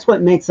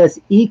what makes us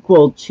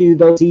equal to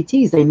those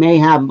ETs. They may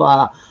have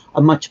a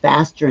much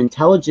faster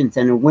intelligence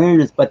and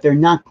awareness, but they're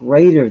not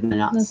greater than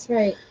us. That's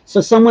right.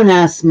 So someone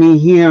asked me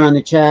here on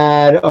the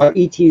chat, are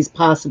ETs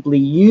possibly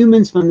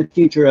humans from the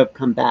future have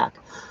come back?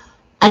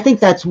 I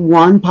think that's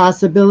one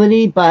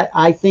possibility, but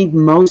I think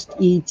most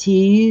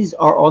ETs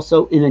are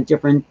also in a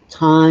different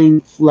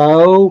time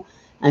flow.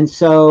 And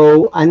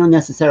so I don't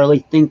necessarily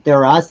think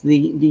they're us.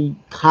 The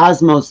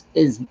cosmos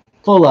is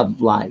full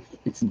of life.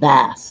 It's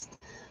vast.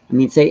 I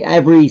mean, say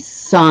every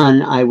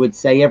sun, I would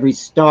say, every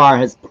star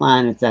has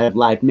planets that have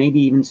life. Maybe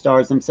even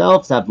stars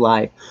themselves have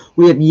life.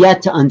 We have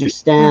yet to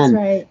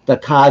understand the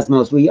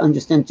cosmos. We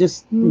understand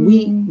just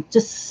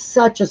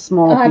such a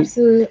small piece,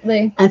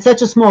 and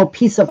such a small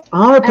piece of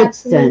our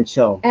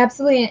potential.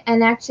 Absolutely,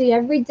 and actually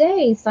every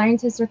day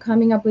scientists are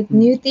coming up with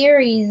new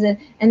theories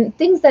and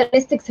things that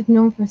mystics have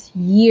known for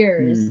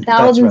years,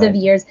 thousands of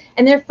years,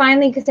 and they're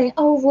finally saying,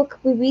 "Oh, look,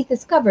 we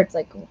discovered." It's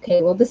like,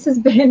 okay, well, this has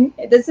been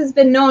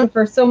known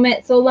for so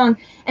long.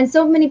 And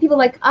so many people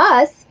like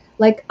us,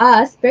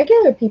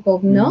 regular people,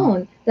 have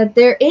known that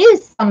there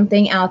is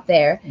something out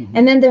there,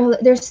 and then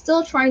they're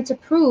still trying to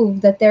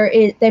prove that there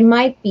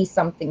might be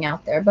something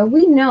out there, but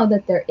we know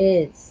that there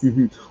is.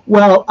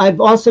 Well, I've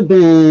been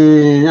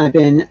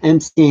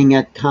emceeing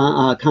at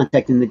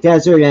Contact in the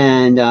Desert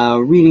and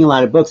reading a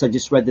lot of books. I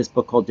just read this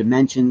book called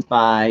Dimensions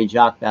by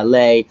Jacques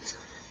Vallée,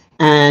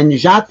 and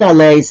Jacques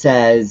Vallée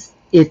says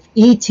if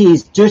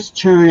ETs just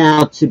turn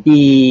out to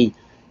be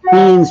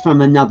beings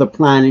from another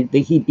planet, that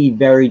he'd be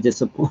very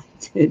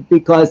disappointed,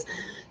 because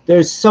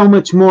there's so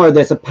much more.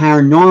 There's a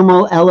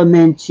paranormal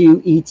element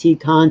to ET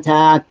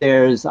contact.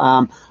 There's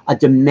a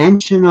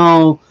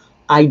dimensional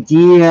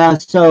idea.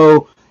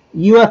 So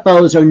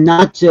UFOs are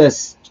not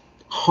just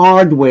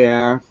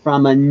hardware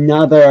from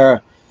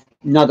another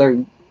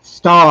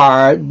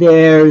star.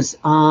 There's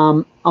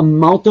a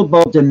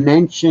multiple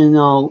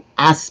dimensional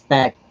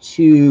aspect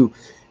to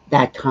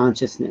that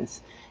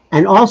consciousness.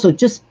 And also,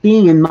 just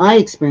being, in my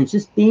experience,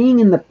 just being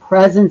in the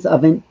presence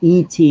of an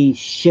ET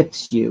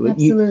shifts you.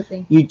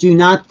 Absolutely. You do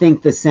not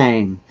think the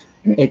same.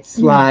 It's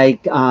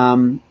like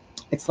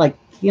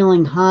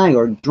feeling high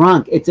or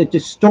drunk. It's a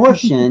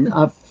distortion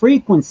of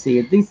frequency.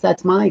 At least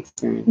that's my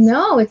experience.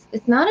 No, it's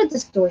not a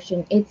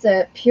distortion. It's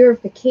a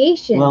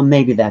purification. Well,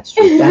 maybe that's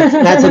true.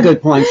 That's a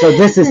good point. So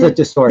this is the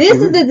distortion. This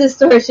is the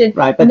distortion.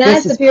 Right, but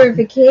that's the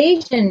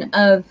purification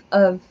of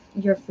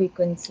your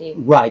frequency.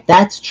 Right,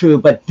 that's true,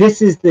 but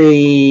this is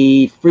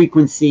the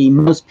frequency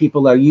most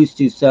people are used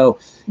to. So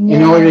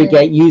in order to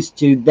get used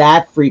to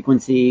that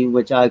frequency,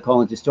 which I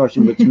call a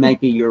distortion, which may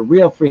be your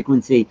real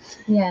frequency,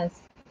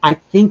 yes, I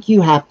think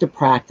you have to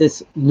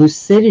practice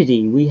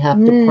lucidity. We have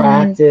to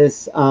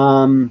practice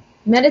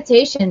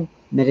meditation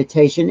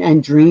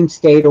and dream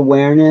state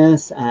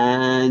awareness,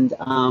 and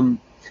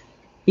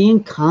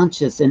being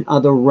conscious in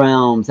other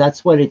realms.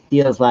 That's what it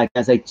feels like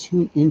as I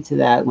tune into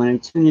that. When I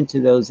tune into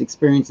those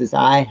experiences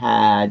I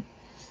had,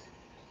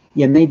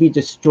 yeah, maybe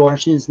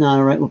distortion is not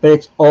right, but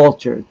it's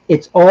altered.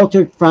 It's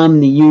altered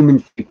from the human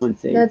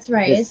frequency. That's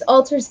right. It's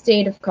altered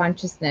state of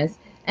consciousness,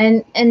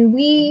 and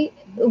we,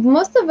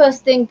 most of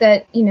us think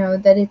that,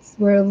 that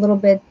we're a little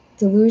bit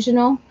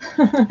delusional.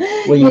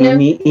 Well, you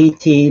mean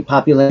the ET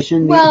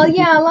population? Well,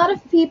 yeah, a lot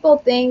of people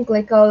think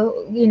like,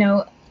 oh,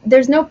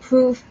 there's no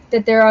proof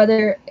that there are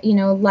other,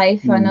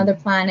 life on other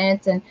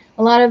planets, and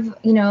a lot of,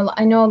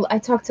 I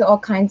talk to all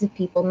kinds of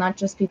people, not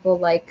just people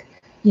like,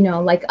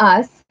 like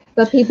us,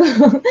 but people,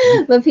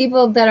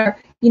 that are,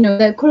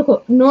 that quote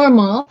unquote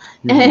normal,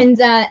 and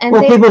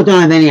well, people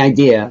don't have any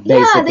idea.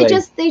 Basically.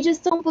 Yeah, they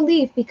just don't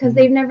believe because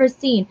they've never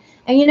seen.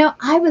 And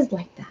I was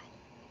like that.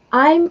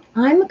 I'm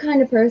a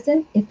kind of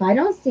person, if I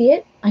don't see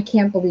it, I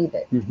can't believe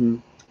it.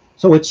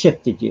 So it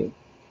shifted you.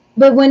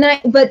 But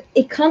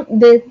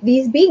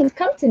these beings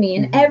come to me,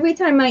 and every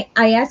time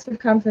I ask for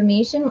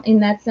confirmation in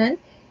that sense,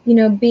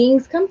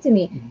 beings come to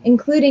me,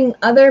 including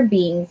other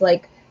beings.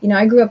 Like,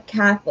 I grew up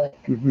Catholic,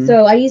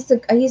 so I used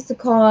to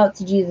call out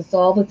to Jesus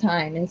all the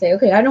time and say,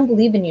 okay, I don't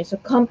believe in you, so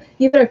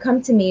you better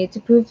come to me to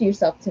prove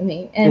yourself to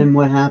me. And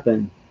what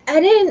happened?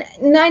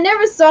 I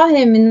never saw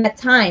him in that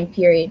time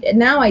period. And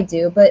now I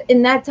do, but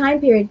in that time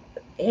period,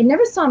 I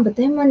never saw him. But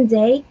then one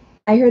day,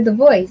 I heard the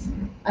voice.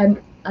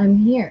 I'm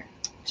here.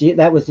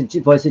 That was the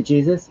voice of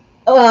Jesus?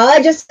 Well,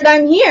 I just said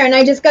I'm here, and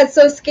I just got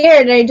so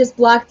scared, and I just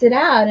blocked it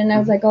out, and I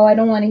was like, oh, I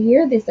don't want to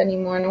hear this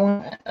anymore.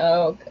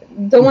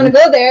 Don't want to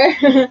go there.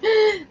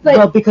 But,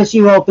 well, because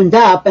you opened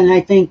up, and I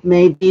think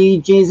maybe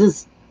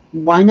Jesus,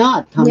 why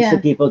not, comes to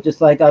people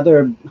just like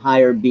other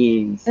higher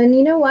beings. And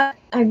you know what?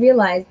 I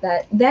realized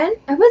that then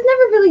I was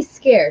never really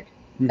scared.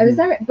 I was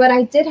never, but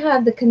I did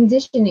have the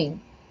conditioning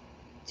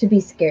to be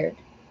scared.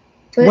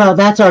 But, well,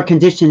 that's our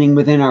conditioning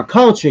within our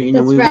culture.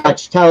 We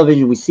watch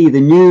television, we see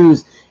the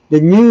news. The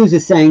news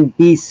is saying,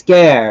 be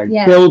scared,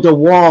 build a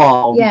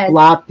wall,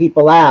 block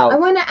people out. I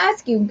want to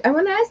ask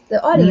the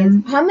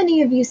audience, how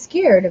many of you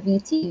scared of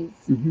ETs?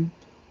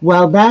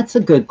 Well, that's a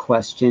good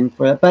question,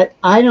 but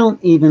I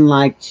don't even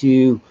like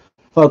to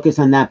focus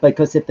on that,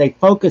 because if they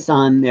focus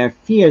on their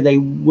fear, they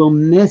will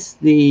miss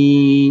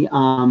the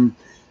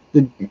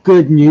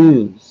good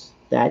news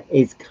that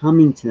is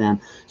coming to them.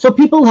 So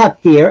people have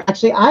fear.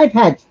 Actually, I've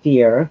had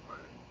fear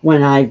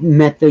when I've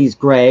met these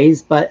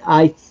grays, but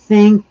I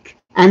think,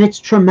 and it's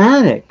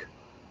traumatic,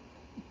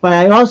 but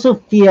I also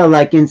feel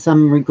like in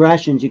some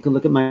regressions, you can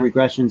look at my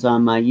regressions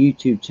on my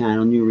YouTube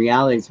channel, New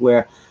Realities,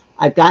 where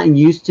I've gotten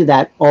used to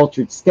that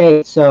altered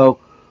state. So,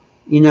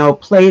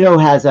 Plato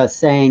has a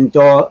saying,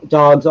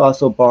 dogs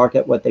also bark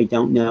at what they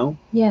don't know.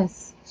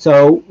 Yes.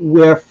 So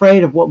we're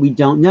afraid of what we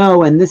don't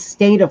know, and this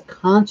state of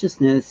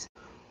consciousness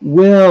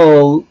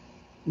will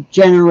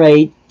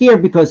generate fear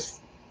because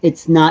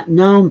it's not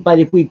known. But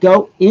if we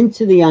go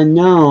into the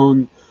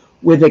unknown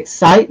with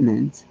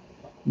excitement,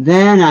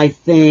 then I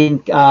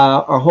think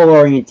our whole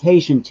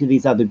orientation to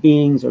these other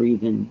beings, or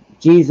even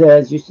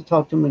Jesus, you should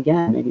talk to him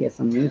again, maybe he has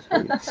some news for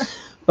you.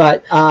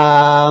 But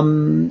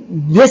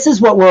this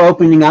is what we're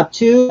opening up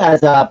to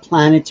as a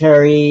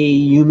planetary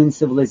human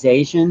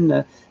civilization,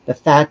 the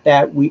fact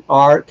that we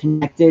are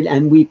connected,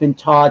 and we've been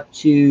taught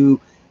to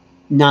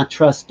not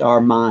trust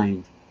our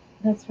mind.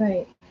 That's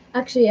right.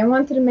 Actually, I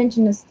wanted to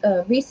mention this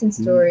recent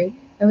story.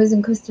 I was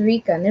in Costa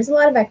Rica, and there's a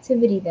lot of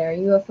activity there,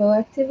 UFO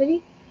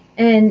activity.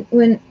 And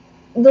when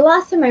the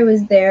last time I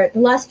was there, the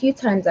last few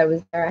times I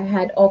was there, I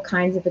had all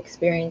kinds of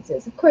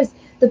experiences. Of course,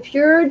 the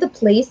purer the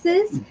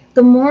places,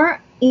 the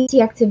more ET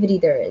activity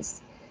there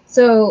is.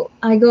 So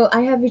I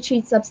have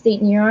retreats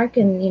upstate New York,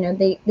 and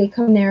they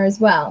come there as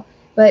well.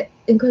 But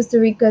in Costa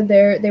Rica,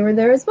 they were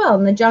there as well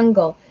in the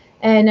jungle.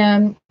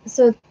 And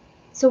so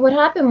what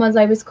happened was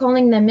I was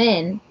calling them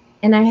in,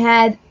 and I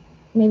had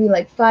maybe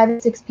like 5 or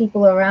 6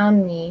 people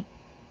around me,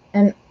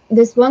 and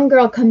this one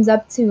girl comes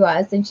up to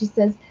us and she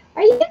says,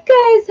 "Are you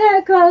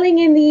guys calling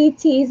in the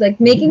ETs?" Like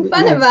making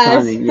fun of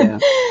us. Funny, yeah.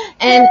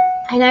 and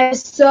I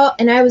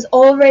had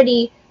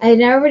already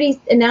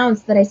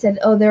announced that I said,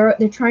 "Oh, they're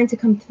trying to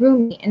come through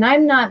me," and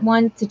I'm not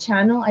one to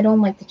channel. I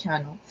don't like to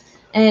channel.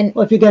 And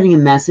well, if you're getting a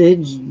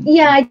message,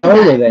 yeah, I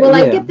do that. Well,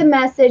 I get the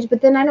message,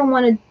 but then I don't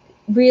want to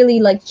really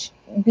like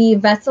be a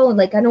vessel.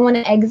 Like I don't want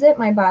to exit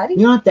my body.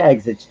 You don't have to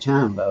exit the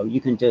channel though.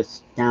 You can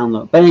just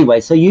download. But anyway,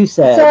 so you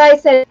said. So I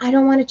said I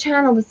don't want to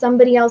channel, but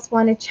somebody else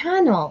want to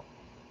channel,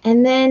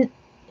 and then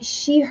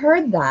she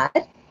heard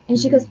that and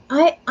she goes,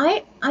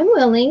 I'm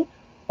willing.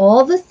 All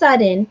of a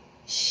sudden,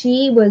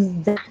 she was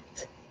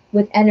zapped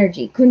with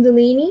energy.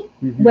 Kundalini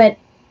went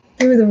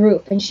through the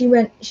roof, and she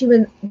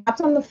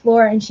dropped on the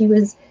floor, and she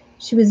was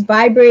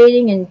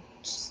vibrating and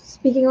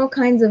speaking all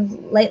kinds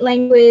of light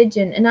language,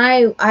 and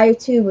I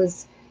too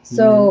was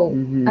so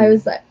I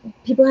was like,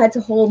 people had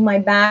to hold my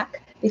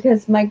back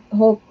because my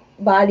whole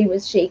body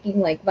was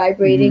shaking, like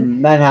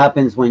vibrating. That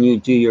happens when you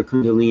do your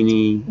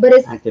Kundalini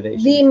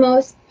activation. The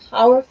most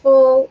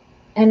powerful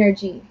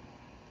energy,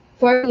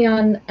 far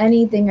beyond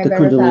anything I've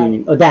ever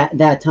felt. Oh,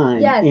 that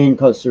time in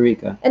Costa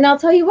Rica. And I'll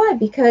tell you why,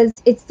 because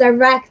it's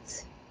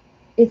direct.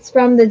 It's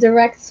from the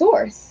direct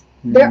source.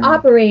 They're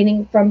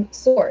operating from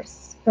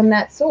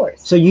that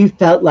source. So you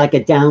felt like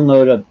a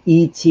download of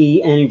ET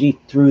energy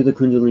through the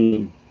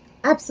Kundalini.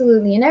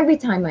 Absolutely, and every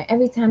time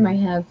I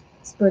have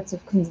spurts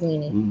of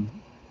Kundalini.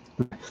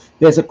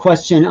 There's a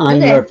question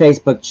on your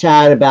Facebook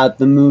chat about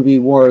the movie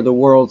War of the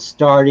Worlds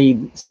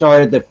started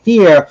the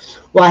fear.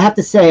 Well, I have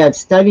to say I've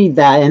studied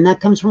that, and that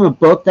comes from a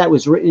book that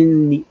was written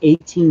in the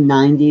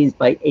 1890s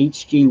by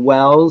H.G.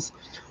 Wells,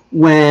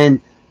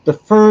 when the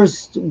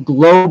first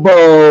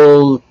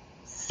global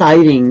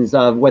sightings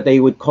of what they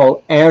would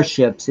call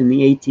airships in the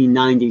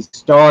 1890s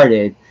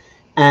started,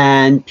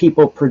 and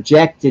people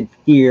projected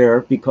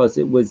fear because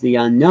it was the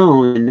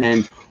unknown.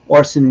 And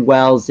Orson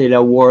Welles did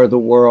a War of the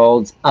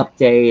Worlds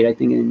update, I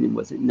think it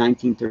was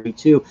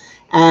 1932,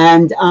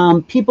 and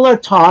people are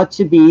taught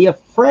to be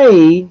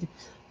afraid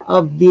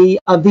of the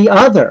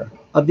other.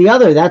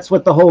 That's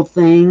what the whole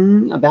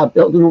thing about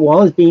building a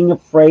wall is, being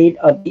afraid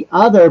of the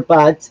other.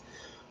 But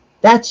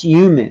that's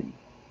human.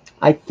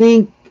 I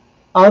think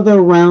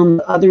other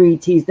realms, other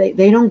ETs,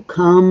 they don't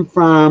come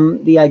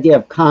from the idea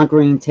of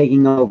conquering,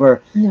 taking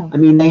over. No. I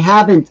mean, they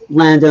haven't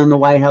landed on the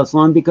White House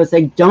lawn because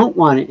they don't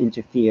want to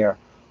interfere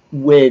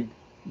with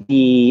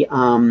the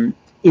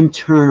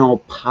internal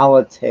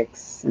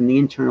politics and the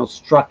internal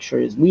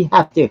structures. We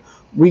have to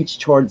reach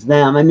towards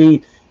them. I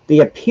mean, the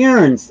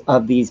appearance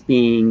of these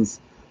beings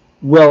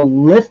will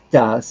lift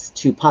us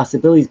to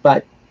possibilities,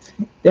 but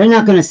they're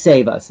not going to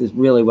save us, is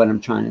really what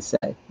I'm trying to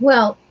say.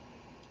 Well,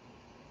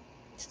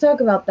 let's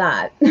talk about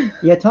that.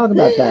 Yeah, talk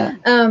about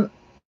that.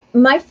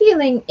 My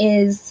feeling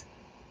is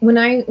when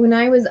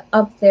I was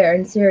up there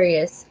in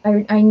Sirius,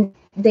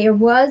 there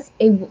was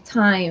a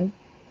time,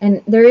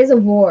 and there is a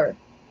war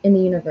in the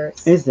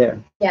universe. Is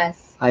there?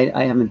 Yes.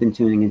 I haven't been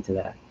tuning into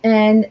that.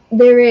 And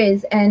there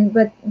is,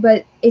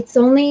 but it's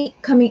only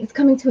coming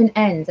to an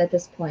end at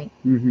this point.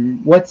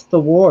 What's the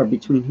war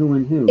between who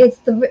and who? It's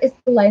the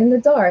light and the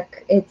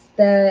dark. It's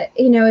the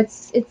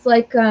it's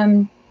like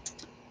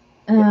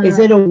is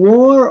it a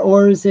war,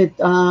 or is it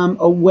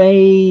a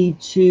way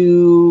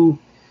to?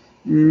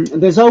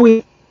 There's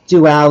always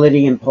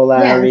duality and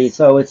polarity,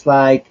 so it's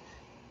like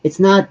it's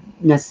not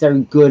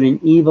necessarily good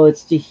and evil.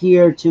 It's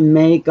here to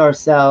make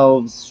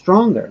ourselves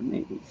stronger,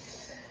 maybe.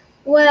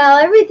 Well,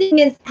 everything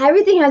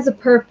has a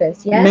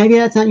purpose. Yes. Maybe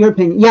that's not your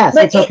opinion. Yes,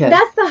 but it's okay.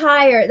 That's the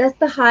higher.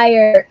 The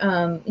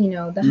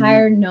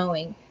higher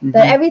knowing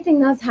that everything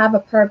does have a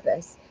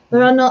purpose.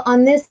 But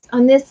on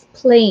this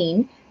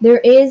plane, there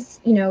is,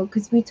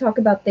 because we talk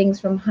about things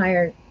from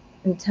higher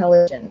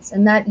intelligence,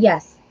 and that,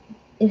 yes,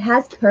 it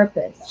has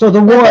purpose. So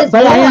the war,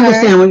 but I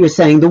understand what you're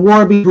saying. The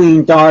war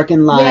between dark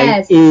and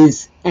light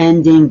is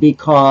ending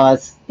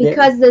because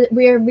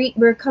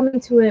we're coming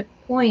to a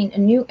point, a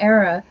new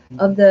era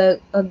of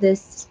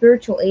this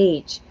spiritual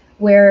age,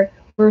 where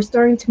we're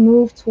starting to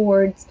move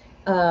towards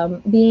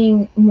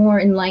being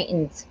more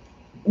enlightened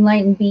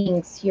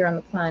beings here on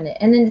the planet.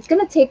 And then it's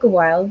going to take a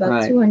while,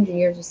 about 200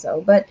 years or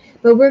so, but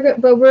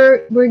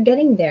we're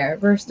getting there.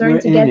 We're starting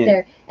to get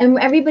there, and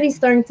everybody's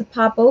starting to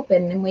pop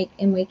open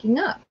and waking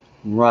up.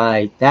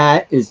 Right.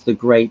 That is the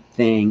great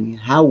thing.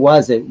 How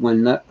was it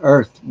when the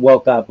earth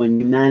woke up, when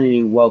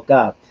humanity woke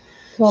up?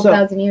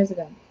 12,000 years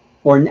ago.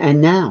 And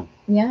now.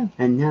 Yeah.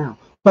 And now.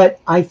 But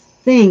I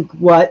think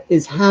what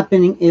is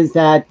happening is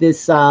that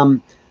this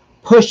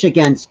push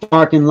against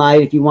dark and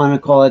light, if you want to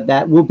call it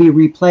that, will be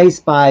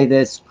replaced by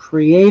this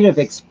creative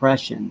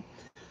expression.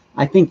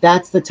 I think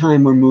that's the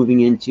time we're moving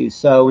into.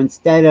 So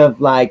instead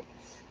of like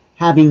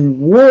having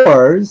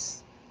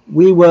wars,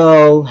 we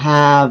will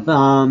have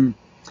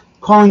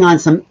calling on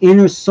some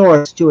inner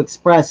source to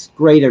express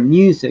greater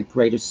music,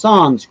 greater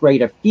songs,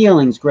 greater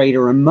feelings,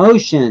 greater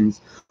emotions.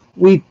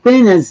 We've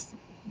been as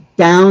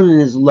down and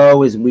as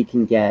low as we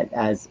can get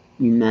as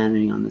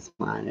humanity on this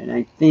planet.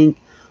 I think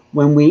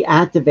when we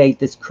activate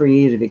this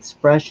creative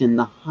expression,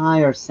 the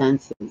higher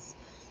senses,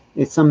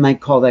 some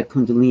might call that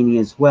Kundalini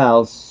as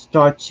well,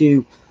 start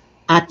to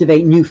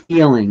activate new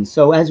feelings.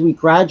 So as we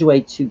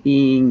graduate to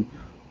being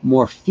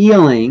more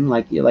feeling,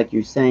 like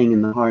you're saying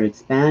in the heart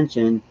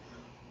expansion,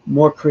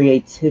 more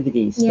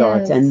creativity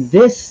starts. Yes. And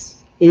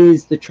this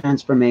is the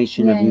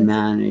transformation of Yes.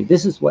 humanity.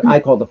 This is what I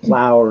call the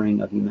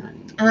flowering of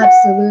humanity.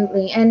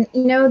 Absolutely. And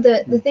you know,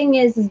 the thing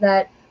is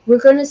that we're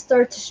going to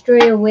start to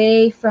stray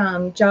away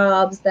from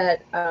jobs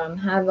that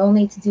have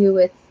only to do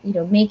with, you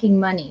know, making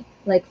money,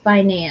 like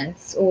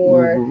finance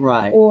or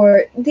Right.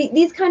 or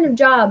these kind of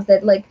jobs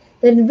that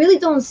that really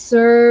don't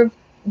serve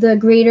the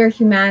greater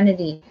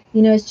humanity.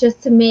 You know, it's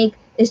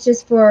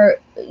just for,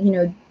 you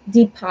know,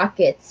 deep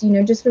pockets, you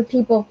know, just for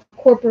people,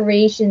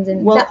 corporations,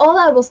 and Well, that all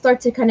that will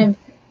start to kind of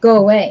go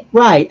away.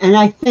 Right, and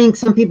I think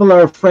some people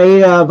are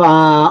afraid of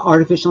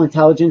artificial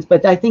intelligence,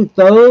 but I think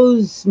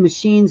those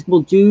machines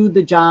will do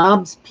the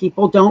jobs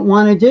people don't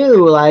want to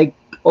do, like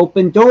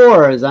open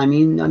doors. I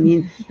mean,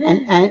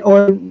 and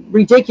or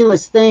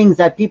ridiculous things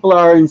that people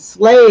are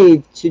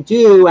enslaved to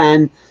do,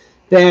 and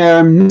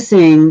they're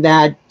missing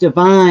that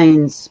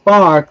divine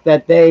spark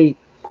that they.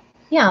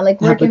 Yeah,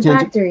 like work in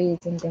factories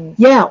and things.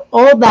 Yeah,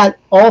 all that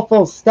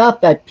awful stuff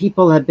that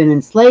people have been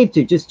enslaved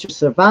to just to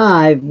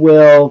survive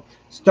will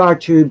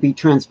start to be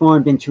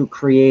transformed into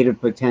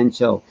creative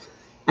potential.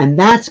 And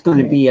that's going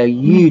to be a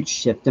huge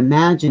shift.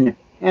 Imagine if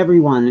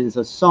everyone is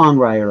a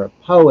songwriter, a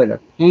poet, a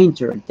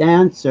painter, a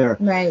dancer.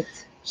 Right.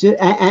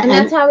 And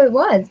that's how it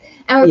was.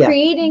 And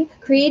we're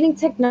creating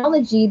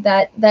technology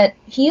that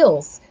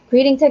heals,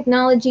 creating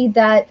technology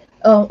that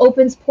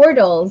opens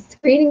portals,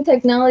 creating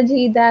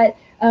technology that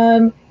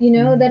you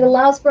know, that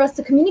allows for us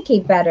to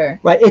communicate better.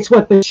 Right. It's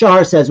what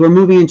Bashar says. We're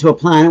moving into a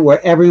planet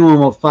where everyone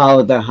will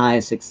follow their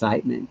highest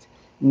excitement.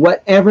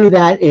 Whatever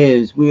that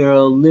is, we are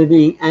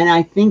living, and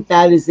I think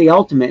that is the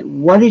ultimate.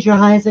 What is your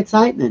highest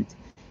excitement?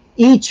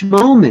 Each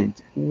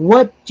moment,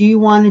 what do you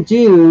want to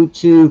do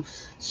to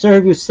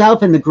serve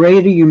yourself and the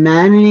greater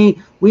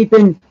humanity? We've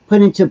been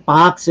put into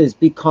boxes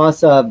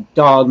because of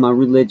dogma,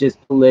 religious,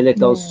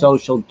 political,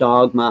 social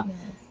dogma.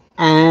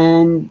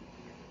 And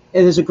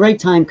there's a great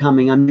time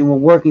coming. I mean, we're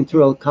working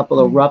through a couple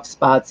of rough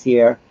spots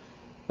here,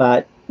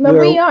 but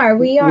we are.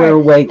 We're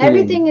awakening.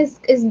 Everything is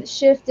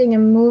shifting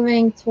and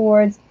moving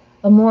towards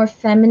a more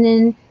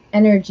feminine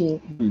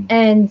energy,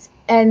 and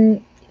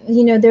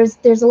you know,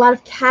 there's a lot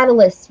of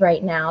catalysts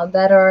right now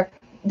that are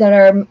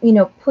you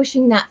know,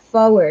 pushing that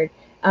forward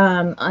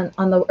on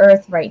the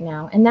earth right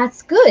now, and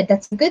that's good.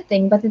 That's a good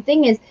thing. But the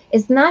thing is,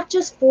 it's not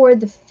just for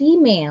the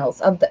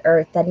females of the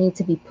earth that need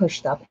to be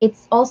pushed up.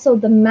 It's also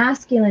the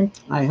masculine.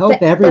 I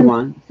hope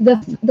everyone.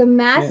 The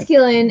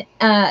masculine,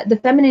 the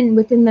feminine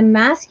within the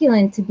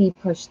masculine to be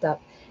pushed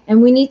up,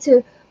 and we need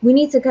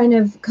to kind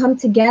of come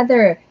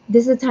together.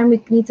 This is the time we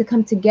need to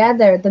come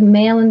together, the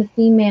male and the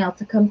female,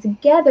 to come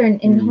together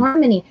in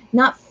harmony,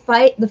 not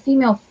fight the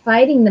female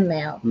fighting the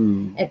male.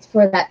 It's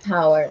for that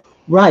power.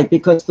 Right,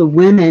 because the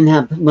women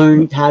have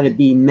learned how to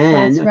be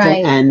men,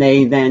 and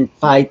they then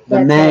fight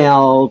the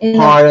male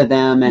part of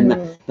them,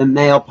 and the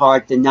male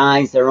part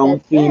denies their own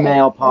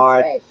female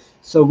part.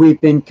 So we've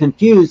been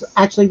confused.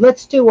 Actually,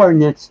 let's do our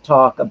next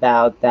talk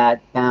about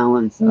that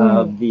balance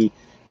of the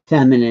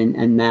feminine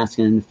and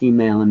masculine, the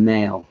female and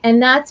male. And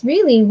that's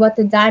really what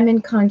the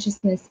diamond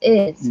consciousness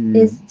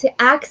is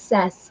to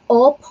access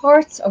all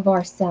parts of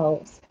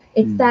ourselves.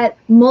 It's that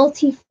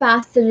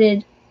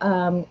multifaceted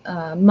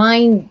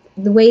mind,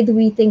 the way that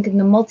we think in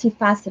the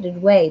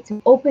multifaceted way,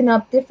 to open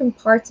up different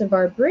parts of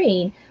our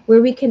brain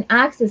where we can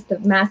access the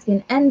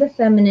masculine and the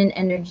feminine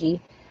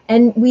energy.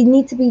 And we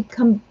need to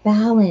become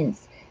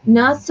balanced,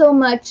 not so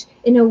much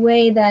in a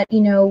way that,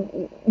 you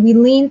know, we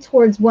lean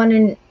towards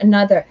one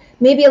another,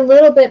 maybe a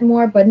little bit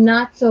more, but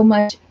not so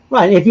much.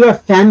 Right. If you're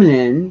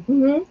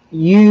feminine,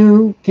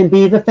 you can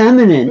be the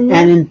feminine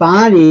and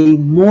embody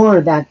more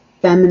of that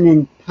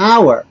feminine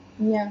power.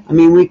 Yeah. I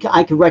mean,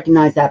 I could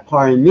recognize that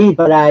part in me,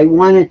 but I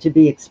want it to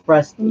be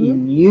expressed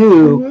in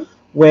you,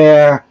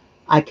 where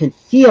I could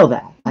feel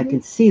that, I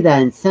could see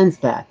that and sense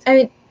that. I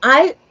mean,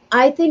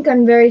 I think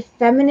I'm very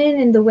feminine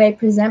in the way I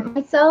present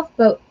myself,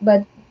 but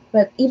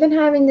even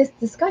having this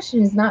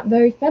discussion is not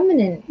very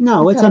feminine.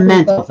 No, it's a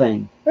mental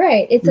thing.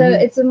 Right.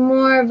 It's a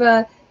more of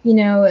a, you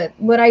know,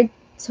 what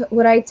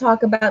I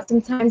talk about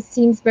sometimes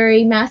seems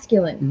very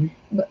masculine,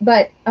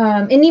 but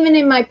and even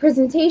in my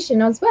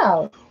presentation as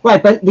well.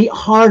 Right, but the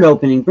heart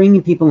opening,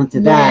 bringing people into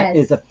that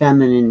is a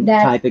feminine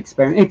type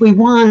experiment. If we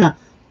want to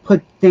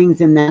put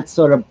things in that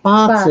sort of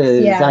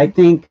boxes, I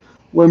think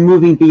we're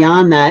moving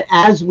beyond that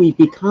as we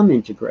become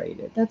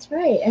integrated. That's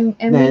right, and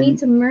we need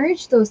to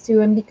merge those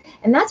two, and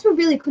that's what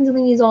really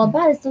Kundalini is all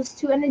about. It's those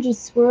two energies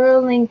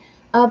swirling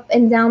up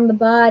and down the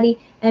body,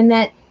 and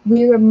that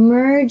we are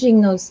merging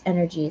those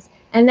energies,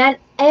 and that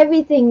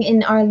everything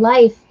in our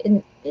life,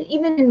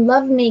 even in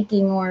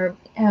lovemaking or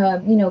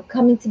you know,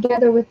 coming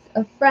together with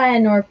a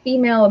friend or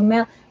female or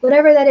male,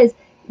 whatever that is,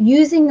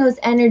 using those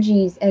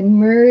energies and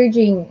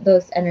merging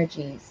those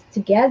energies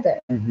together,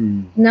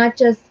 not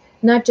just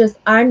not just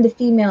I'm the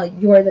female,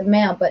 you're the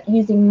male, but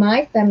using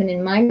my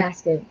feminine, my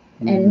masculine,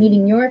 and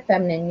meeting your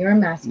feminine, your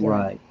masculine.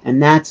 Right.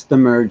 And that's the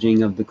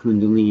merging of the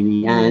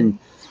Kundalini. And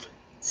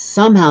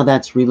somehow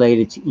that's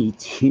related to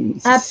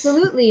ETs.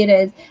 Absolutely it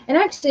is. And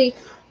actually,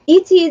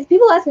 ETs,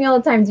 people ask me all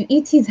the time, do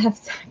ETs have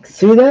sex?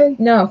 Do they?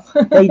 No.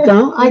 They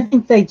don't? I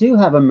think they do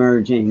have a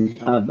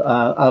merging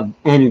of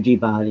energy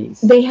bodies.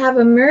 They have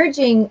a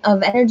merging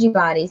of energy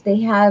bodies. They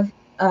have...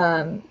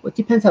 Well, it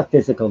depends how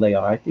physical they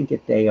are. I think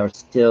if they are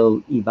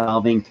still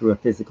evolving through a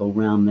physical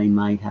realm, they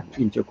might have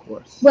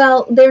intercourse.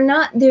 Well, they're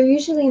not. They're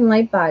usually in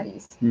light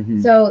bodies.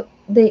 So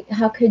they.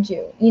 How could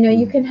you? You know,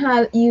 you can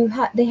have.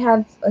 They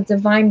have a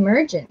divine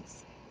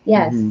mergence.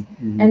 Yes,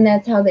 and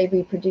that's how they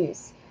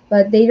reproduce.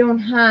 But they don't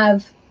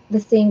have the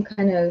same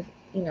kind of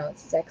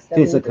sex. That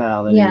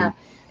physicality. Yeah,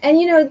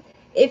 and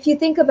if you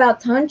think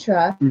about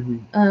tantra,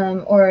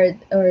 or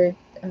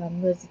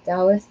was it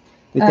Taoist?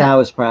 The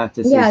Taoist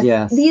practices,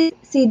 yes.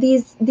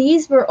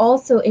 These were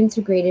also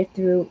integrated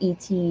through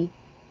ET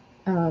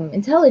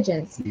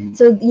intelligence.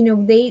 So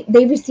they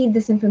received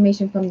this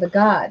information from the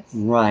gods.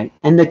 Right,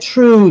 and the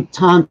true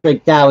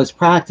tantric Taoist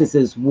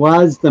practices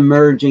was the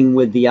merging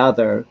with the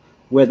other,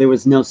 where there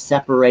was no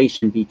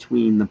separation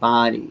between the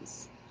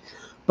bodies.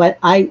 But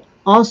I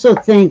also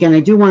think, and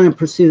I do want to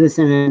pursue this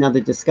in another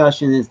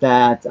discussion, is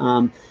that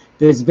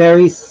there's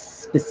very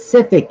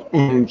specific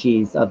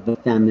energies of the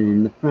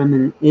feminine. The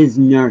feminine is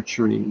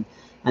nurturing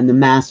and the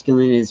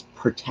masculine is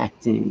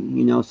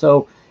protecting,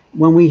 so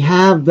when we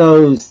have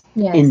those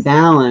in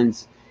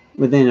balance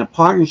within a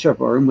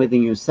partnership or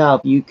within yourself,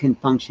 you can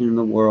function in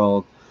the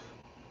world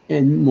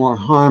in more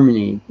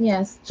harmony.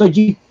 Yes. So do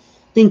you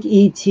think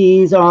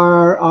ETs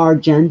are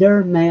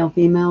gender, male,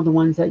 female, the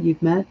ones that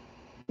you've met?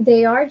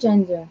 They are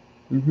gender,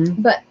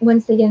 but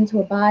once they get into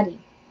a body.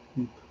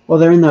 Well,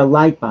 they're in the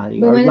light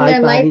body. But when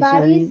they're light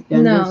bodies,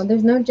 no,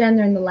 there's no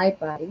gender in the light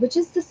body, which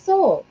is the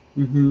soul.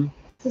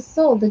 The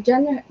soul,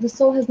 the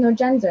soul has no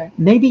gender.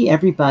 Maybe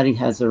everybody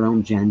has their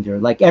own gender.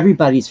 Like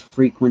everybody's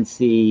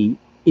frequency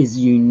is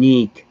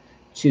unique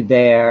to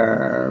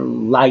their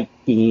light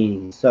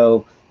being.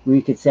 So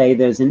we could say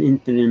there's an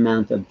infinite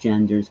amount of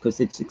genders because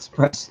it's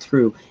expressed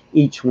through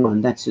each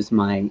one. That's just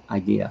my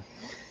idea.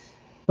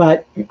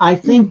 But I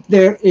think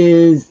there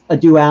is a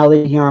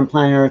duality here on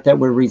planet Earth that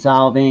we're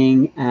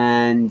resolving,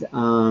 and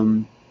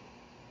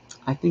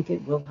I think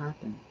it will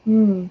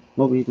happen.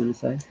 What were you going to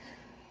say?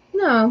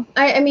 No,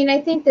 I mean I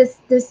think this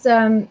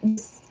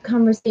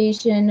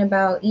conversation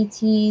about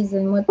ETs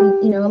and what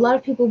a lot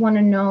of people want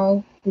to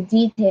know the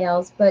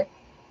details, but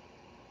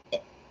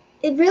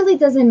it really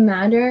doesn't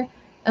matter.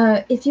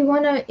 If you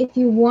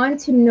want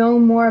to know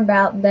more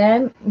about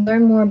them,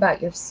 learn more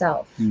about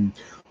yourself.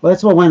 Well,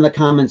 that's what one of the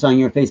comments on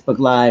your Facebook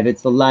Live,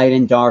 it's the light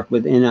and dark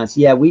within us.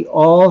 Yeah, we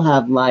all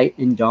have light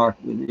and dark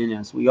within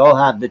us. We all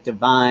have the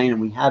divine and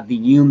we have the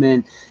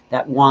human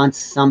that wants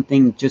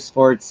something just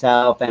for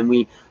itself, and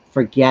we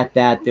forget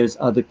that there's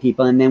other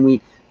people, and then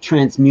we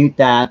transmute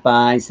that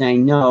by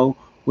saying, no,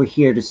 we're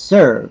here to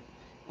serve.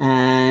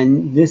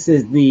 And this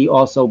is the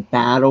also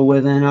battle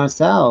within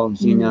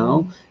ourselves,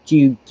 Do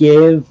you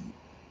give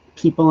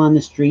people on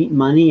the street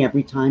money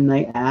every time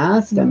they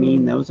ask? I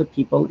mean, those are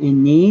people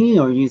in need.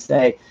 Or you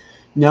say,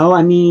 no,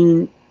 I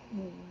mean,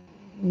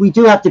 we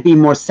do have to be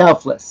more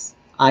selfless,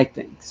 I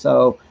think.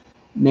 So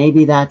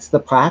maybe that's the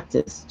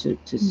practice,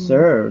 to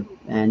serve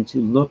and to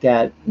look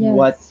at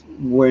what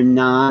we're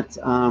not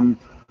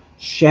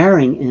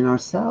sharing in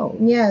ourselves.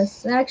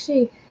 Yes,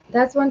 actually,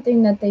 that's one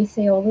thing that they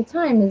say all the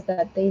time, is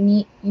that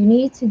you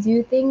need to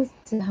do things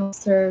to help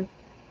serve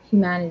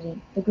humanity,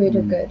 the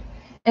greater good.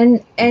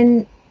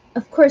 And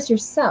of course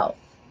yourself.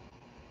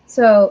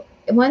 So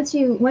once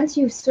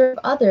you serve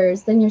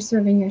others, then you're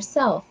serving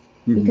yourself,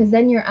 because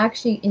then you're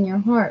actually in your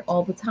heart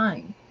all the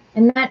time,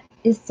 and that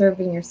is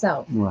serving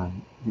yourself. Right,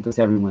 because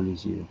everyone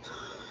is you.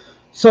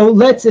 So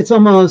it's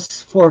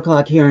almost 4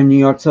 o'clock here in New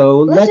York, so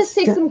let's just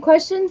take some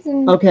questions.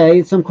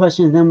 Okay, some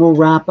questions, then we'll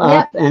wrap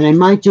up. And I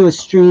might do a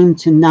stream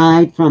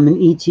tonight from an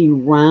ET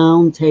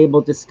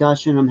roundtable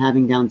discussion I'm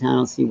having downtown.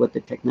 I'll see what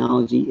the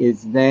technology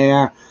is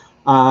there.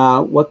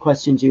 What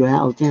questions you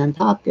have? Oh, Dan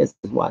Topkins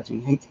is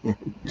watching. Hey, Dan.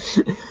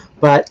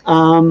 But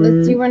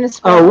do you want to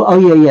scroll?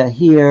 Oh yeah.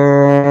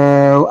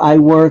 Here, I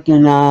work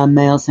in a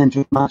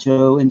male-centric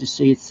macho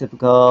industry. It's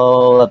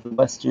typical of the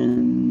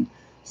Western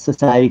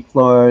society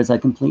floors. I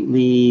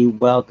completely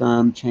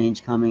welcome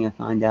change coming. I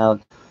find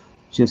out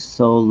just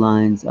soul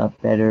lines up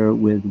better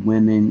with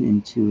women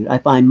intuitive. I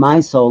find my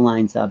soul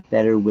lines up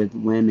better with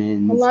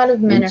women. A lot of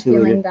men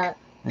intuitive. Are feeling that.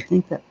 I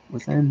think that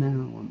was that a man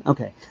or a woman?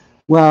 Okay.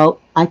 Well,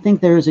 I think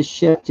there is a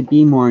shift to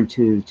be more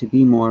intuitive, to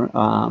be more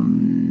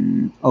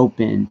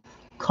open.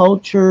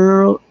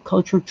 Culture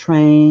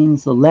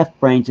trains the left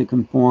brain to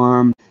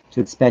conform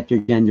to expect your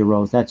gender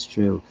roles. That's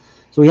true.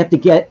 So we have to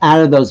get out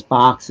of those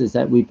boxes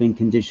that we've been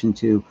conditioned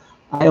to.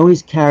 I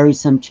always carry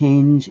some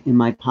change in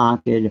my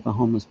pocket. If a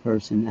homeless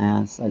person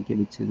asks, I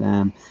give it to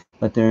them,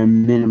 but their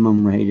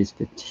minimum rate is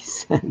 50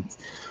 cents.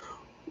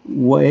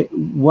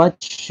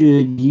 what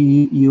should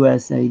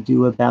USA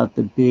do about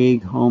the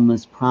big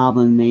homeless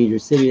problem in major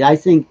cities? I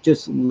think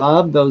just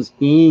love those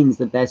beings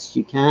the best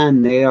you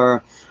can. They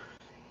are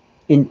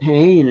in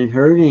pain and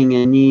hurting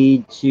and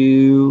need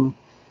to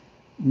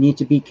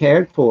be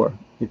cared for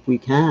if we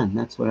can.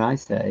 That's what I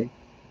say.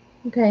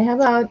 Okay, how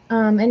about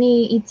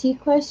any ET I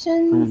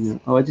questions? don't know.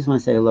 Oh, I just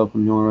want to say hello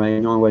from Norway.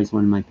 Norway is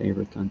one of my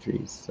favorite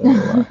countries. So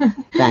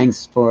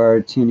thanks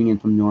for tuning in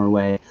from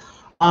Norway.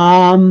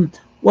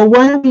 Well,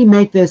 why don't we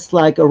make this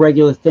like a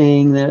regular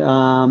thing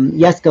that,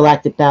 yes,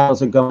 galactic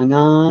battles are going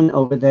on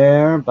over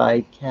there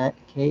by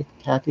Kathy,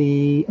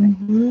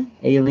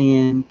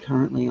 Alien,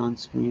 currently on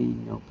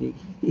screen, no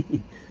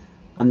biggie.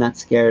 I'm not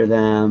scared of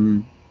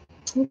them.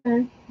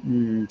 Okay.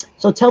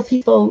 So tell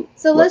people.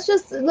 So let's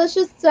just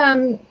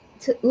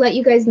to let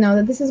you guys know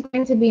that this is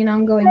going to be an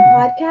ongoing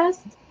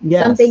podcast.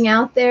 Yes. Something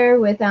out there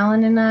with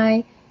Alan and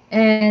I,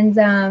 and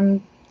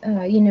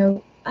you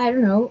know, I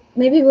don't know,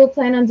 maybe we'll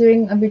plan on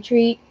doing a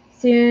retreat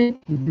soon.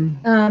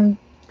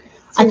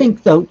 I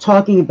think though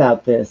talking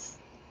about this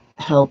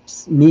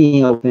helps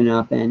me open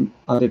up and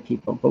other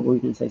people. But what were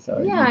you going to say?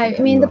 Sorry. Yeah,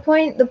 I mean the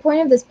point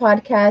of this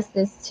podcast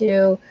is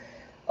to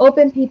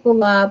open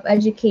people up,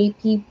 educate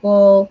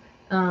people,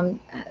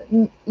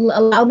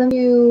 allow them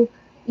to,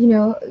 you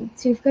know,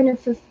 to kind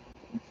of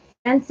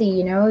fancy,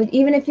 you know,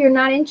 even if you're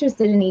not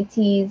interested in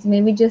ETs,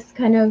 maybe just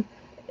kind of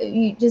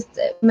you just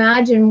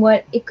imagine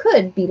what it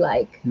could be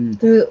like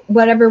through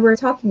whatever we're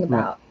talking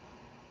about.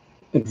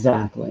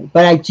 Exactly.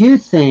 But I do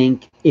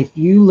think if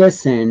you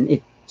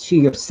listen to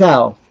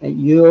yourself,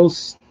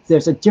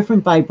 there's a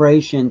different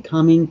vibration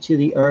coming to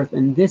the earth,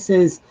 and this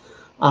is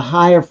a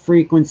higher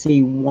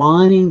frequency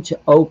wanting to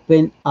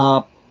open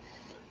up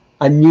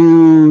a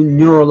new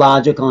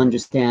neurological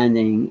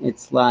understanding.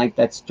 It's like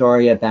that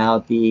story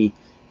about the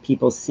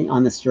people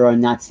on the shore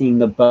not seeing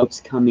the boats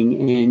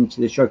coming in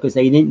to the shore because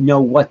they didn't know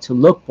what to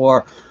look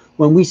for.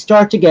 When we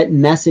start to get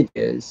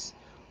messages,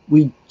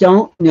 we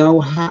don't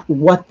know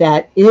what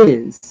that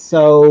is.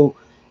 So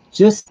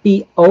just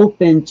be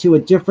open to a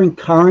different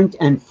current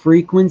and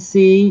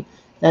frequency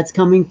that's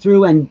coming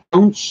through, and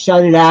don't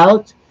shut it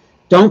out.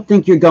 Don't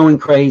think you're going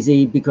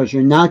crazy, because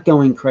you're not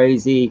going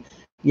crazy.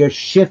 You're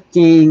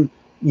shifting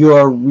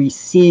your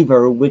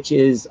receiver, which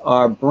is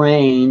our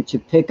brain, to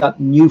pick up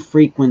new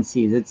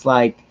frequencies. It's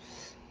like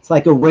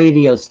a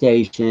radio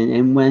station,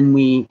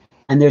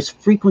 and there's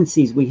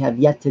frequencies we have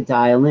yet to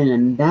dial in,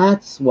 and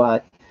that's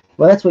what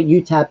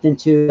you tapped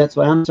into. That's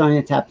what I'm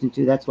starting to tap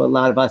into. That's what a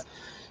lot of us.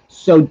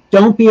 So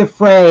don't be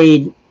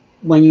afraid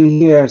when you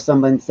hear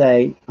someone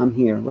say, "I'm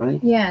here," right?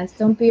 Yes,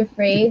 don't be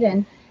afraid,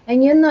 and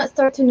you'll not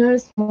start to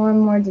notice more and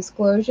more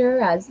disclosure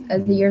as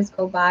the years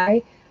go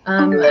by.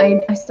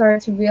 I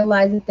started to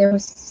realize that there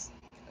was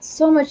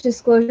so much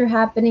disclosure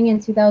happening in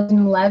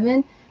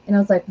 2011, and I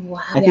was like,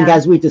 wow. I think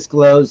as we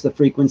disclose the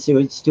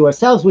frequencies to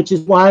ourselves, which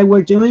is why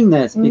we're doing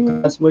this,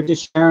 because we're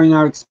just sharing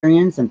our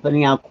experience and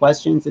putting out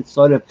questions. It's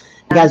sort of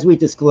as we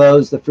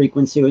disclose the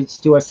frequencies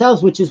to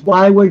ourselves, which is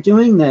why we're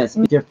doing this.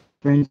 The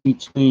difference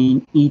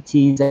between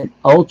ETs and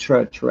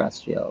ultra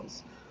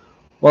terrestrials.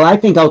 Well, I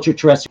think ultra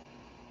terrestrials,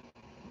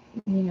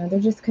 you know, they're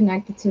just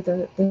connected to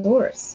the source.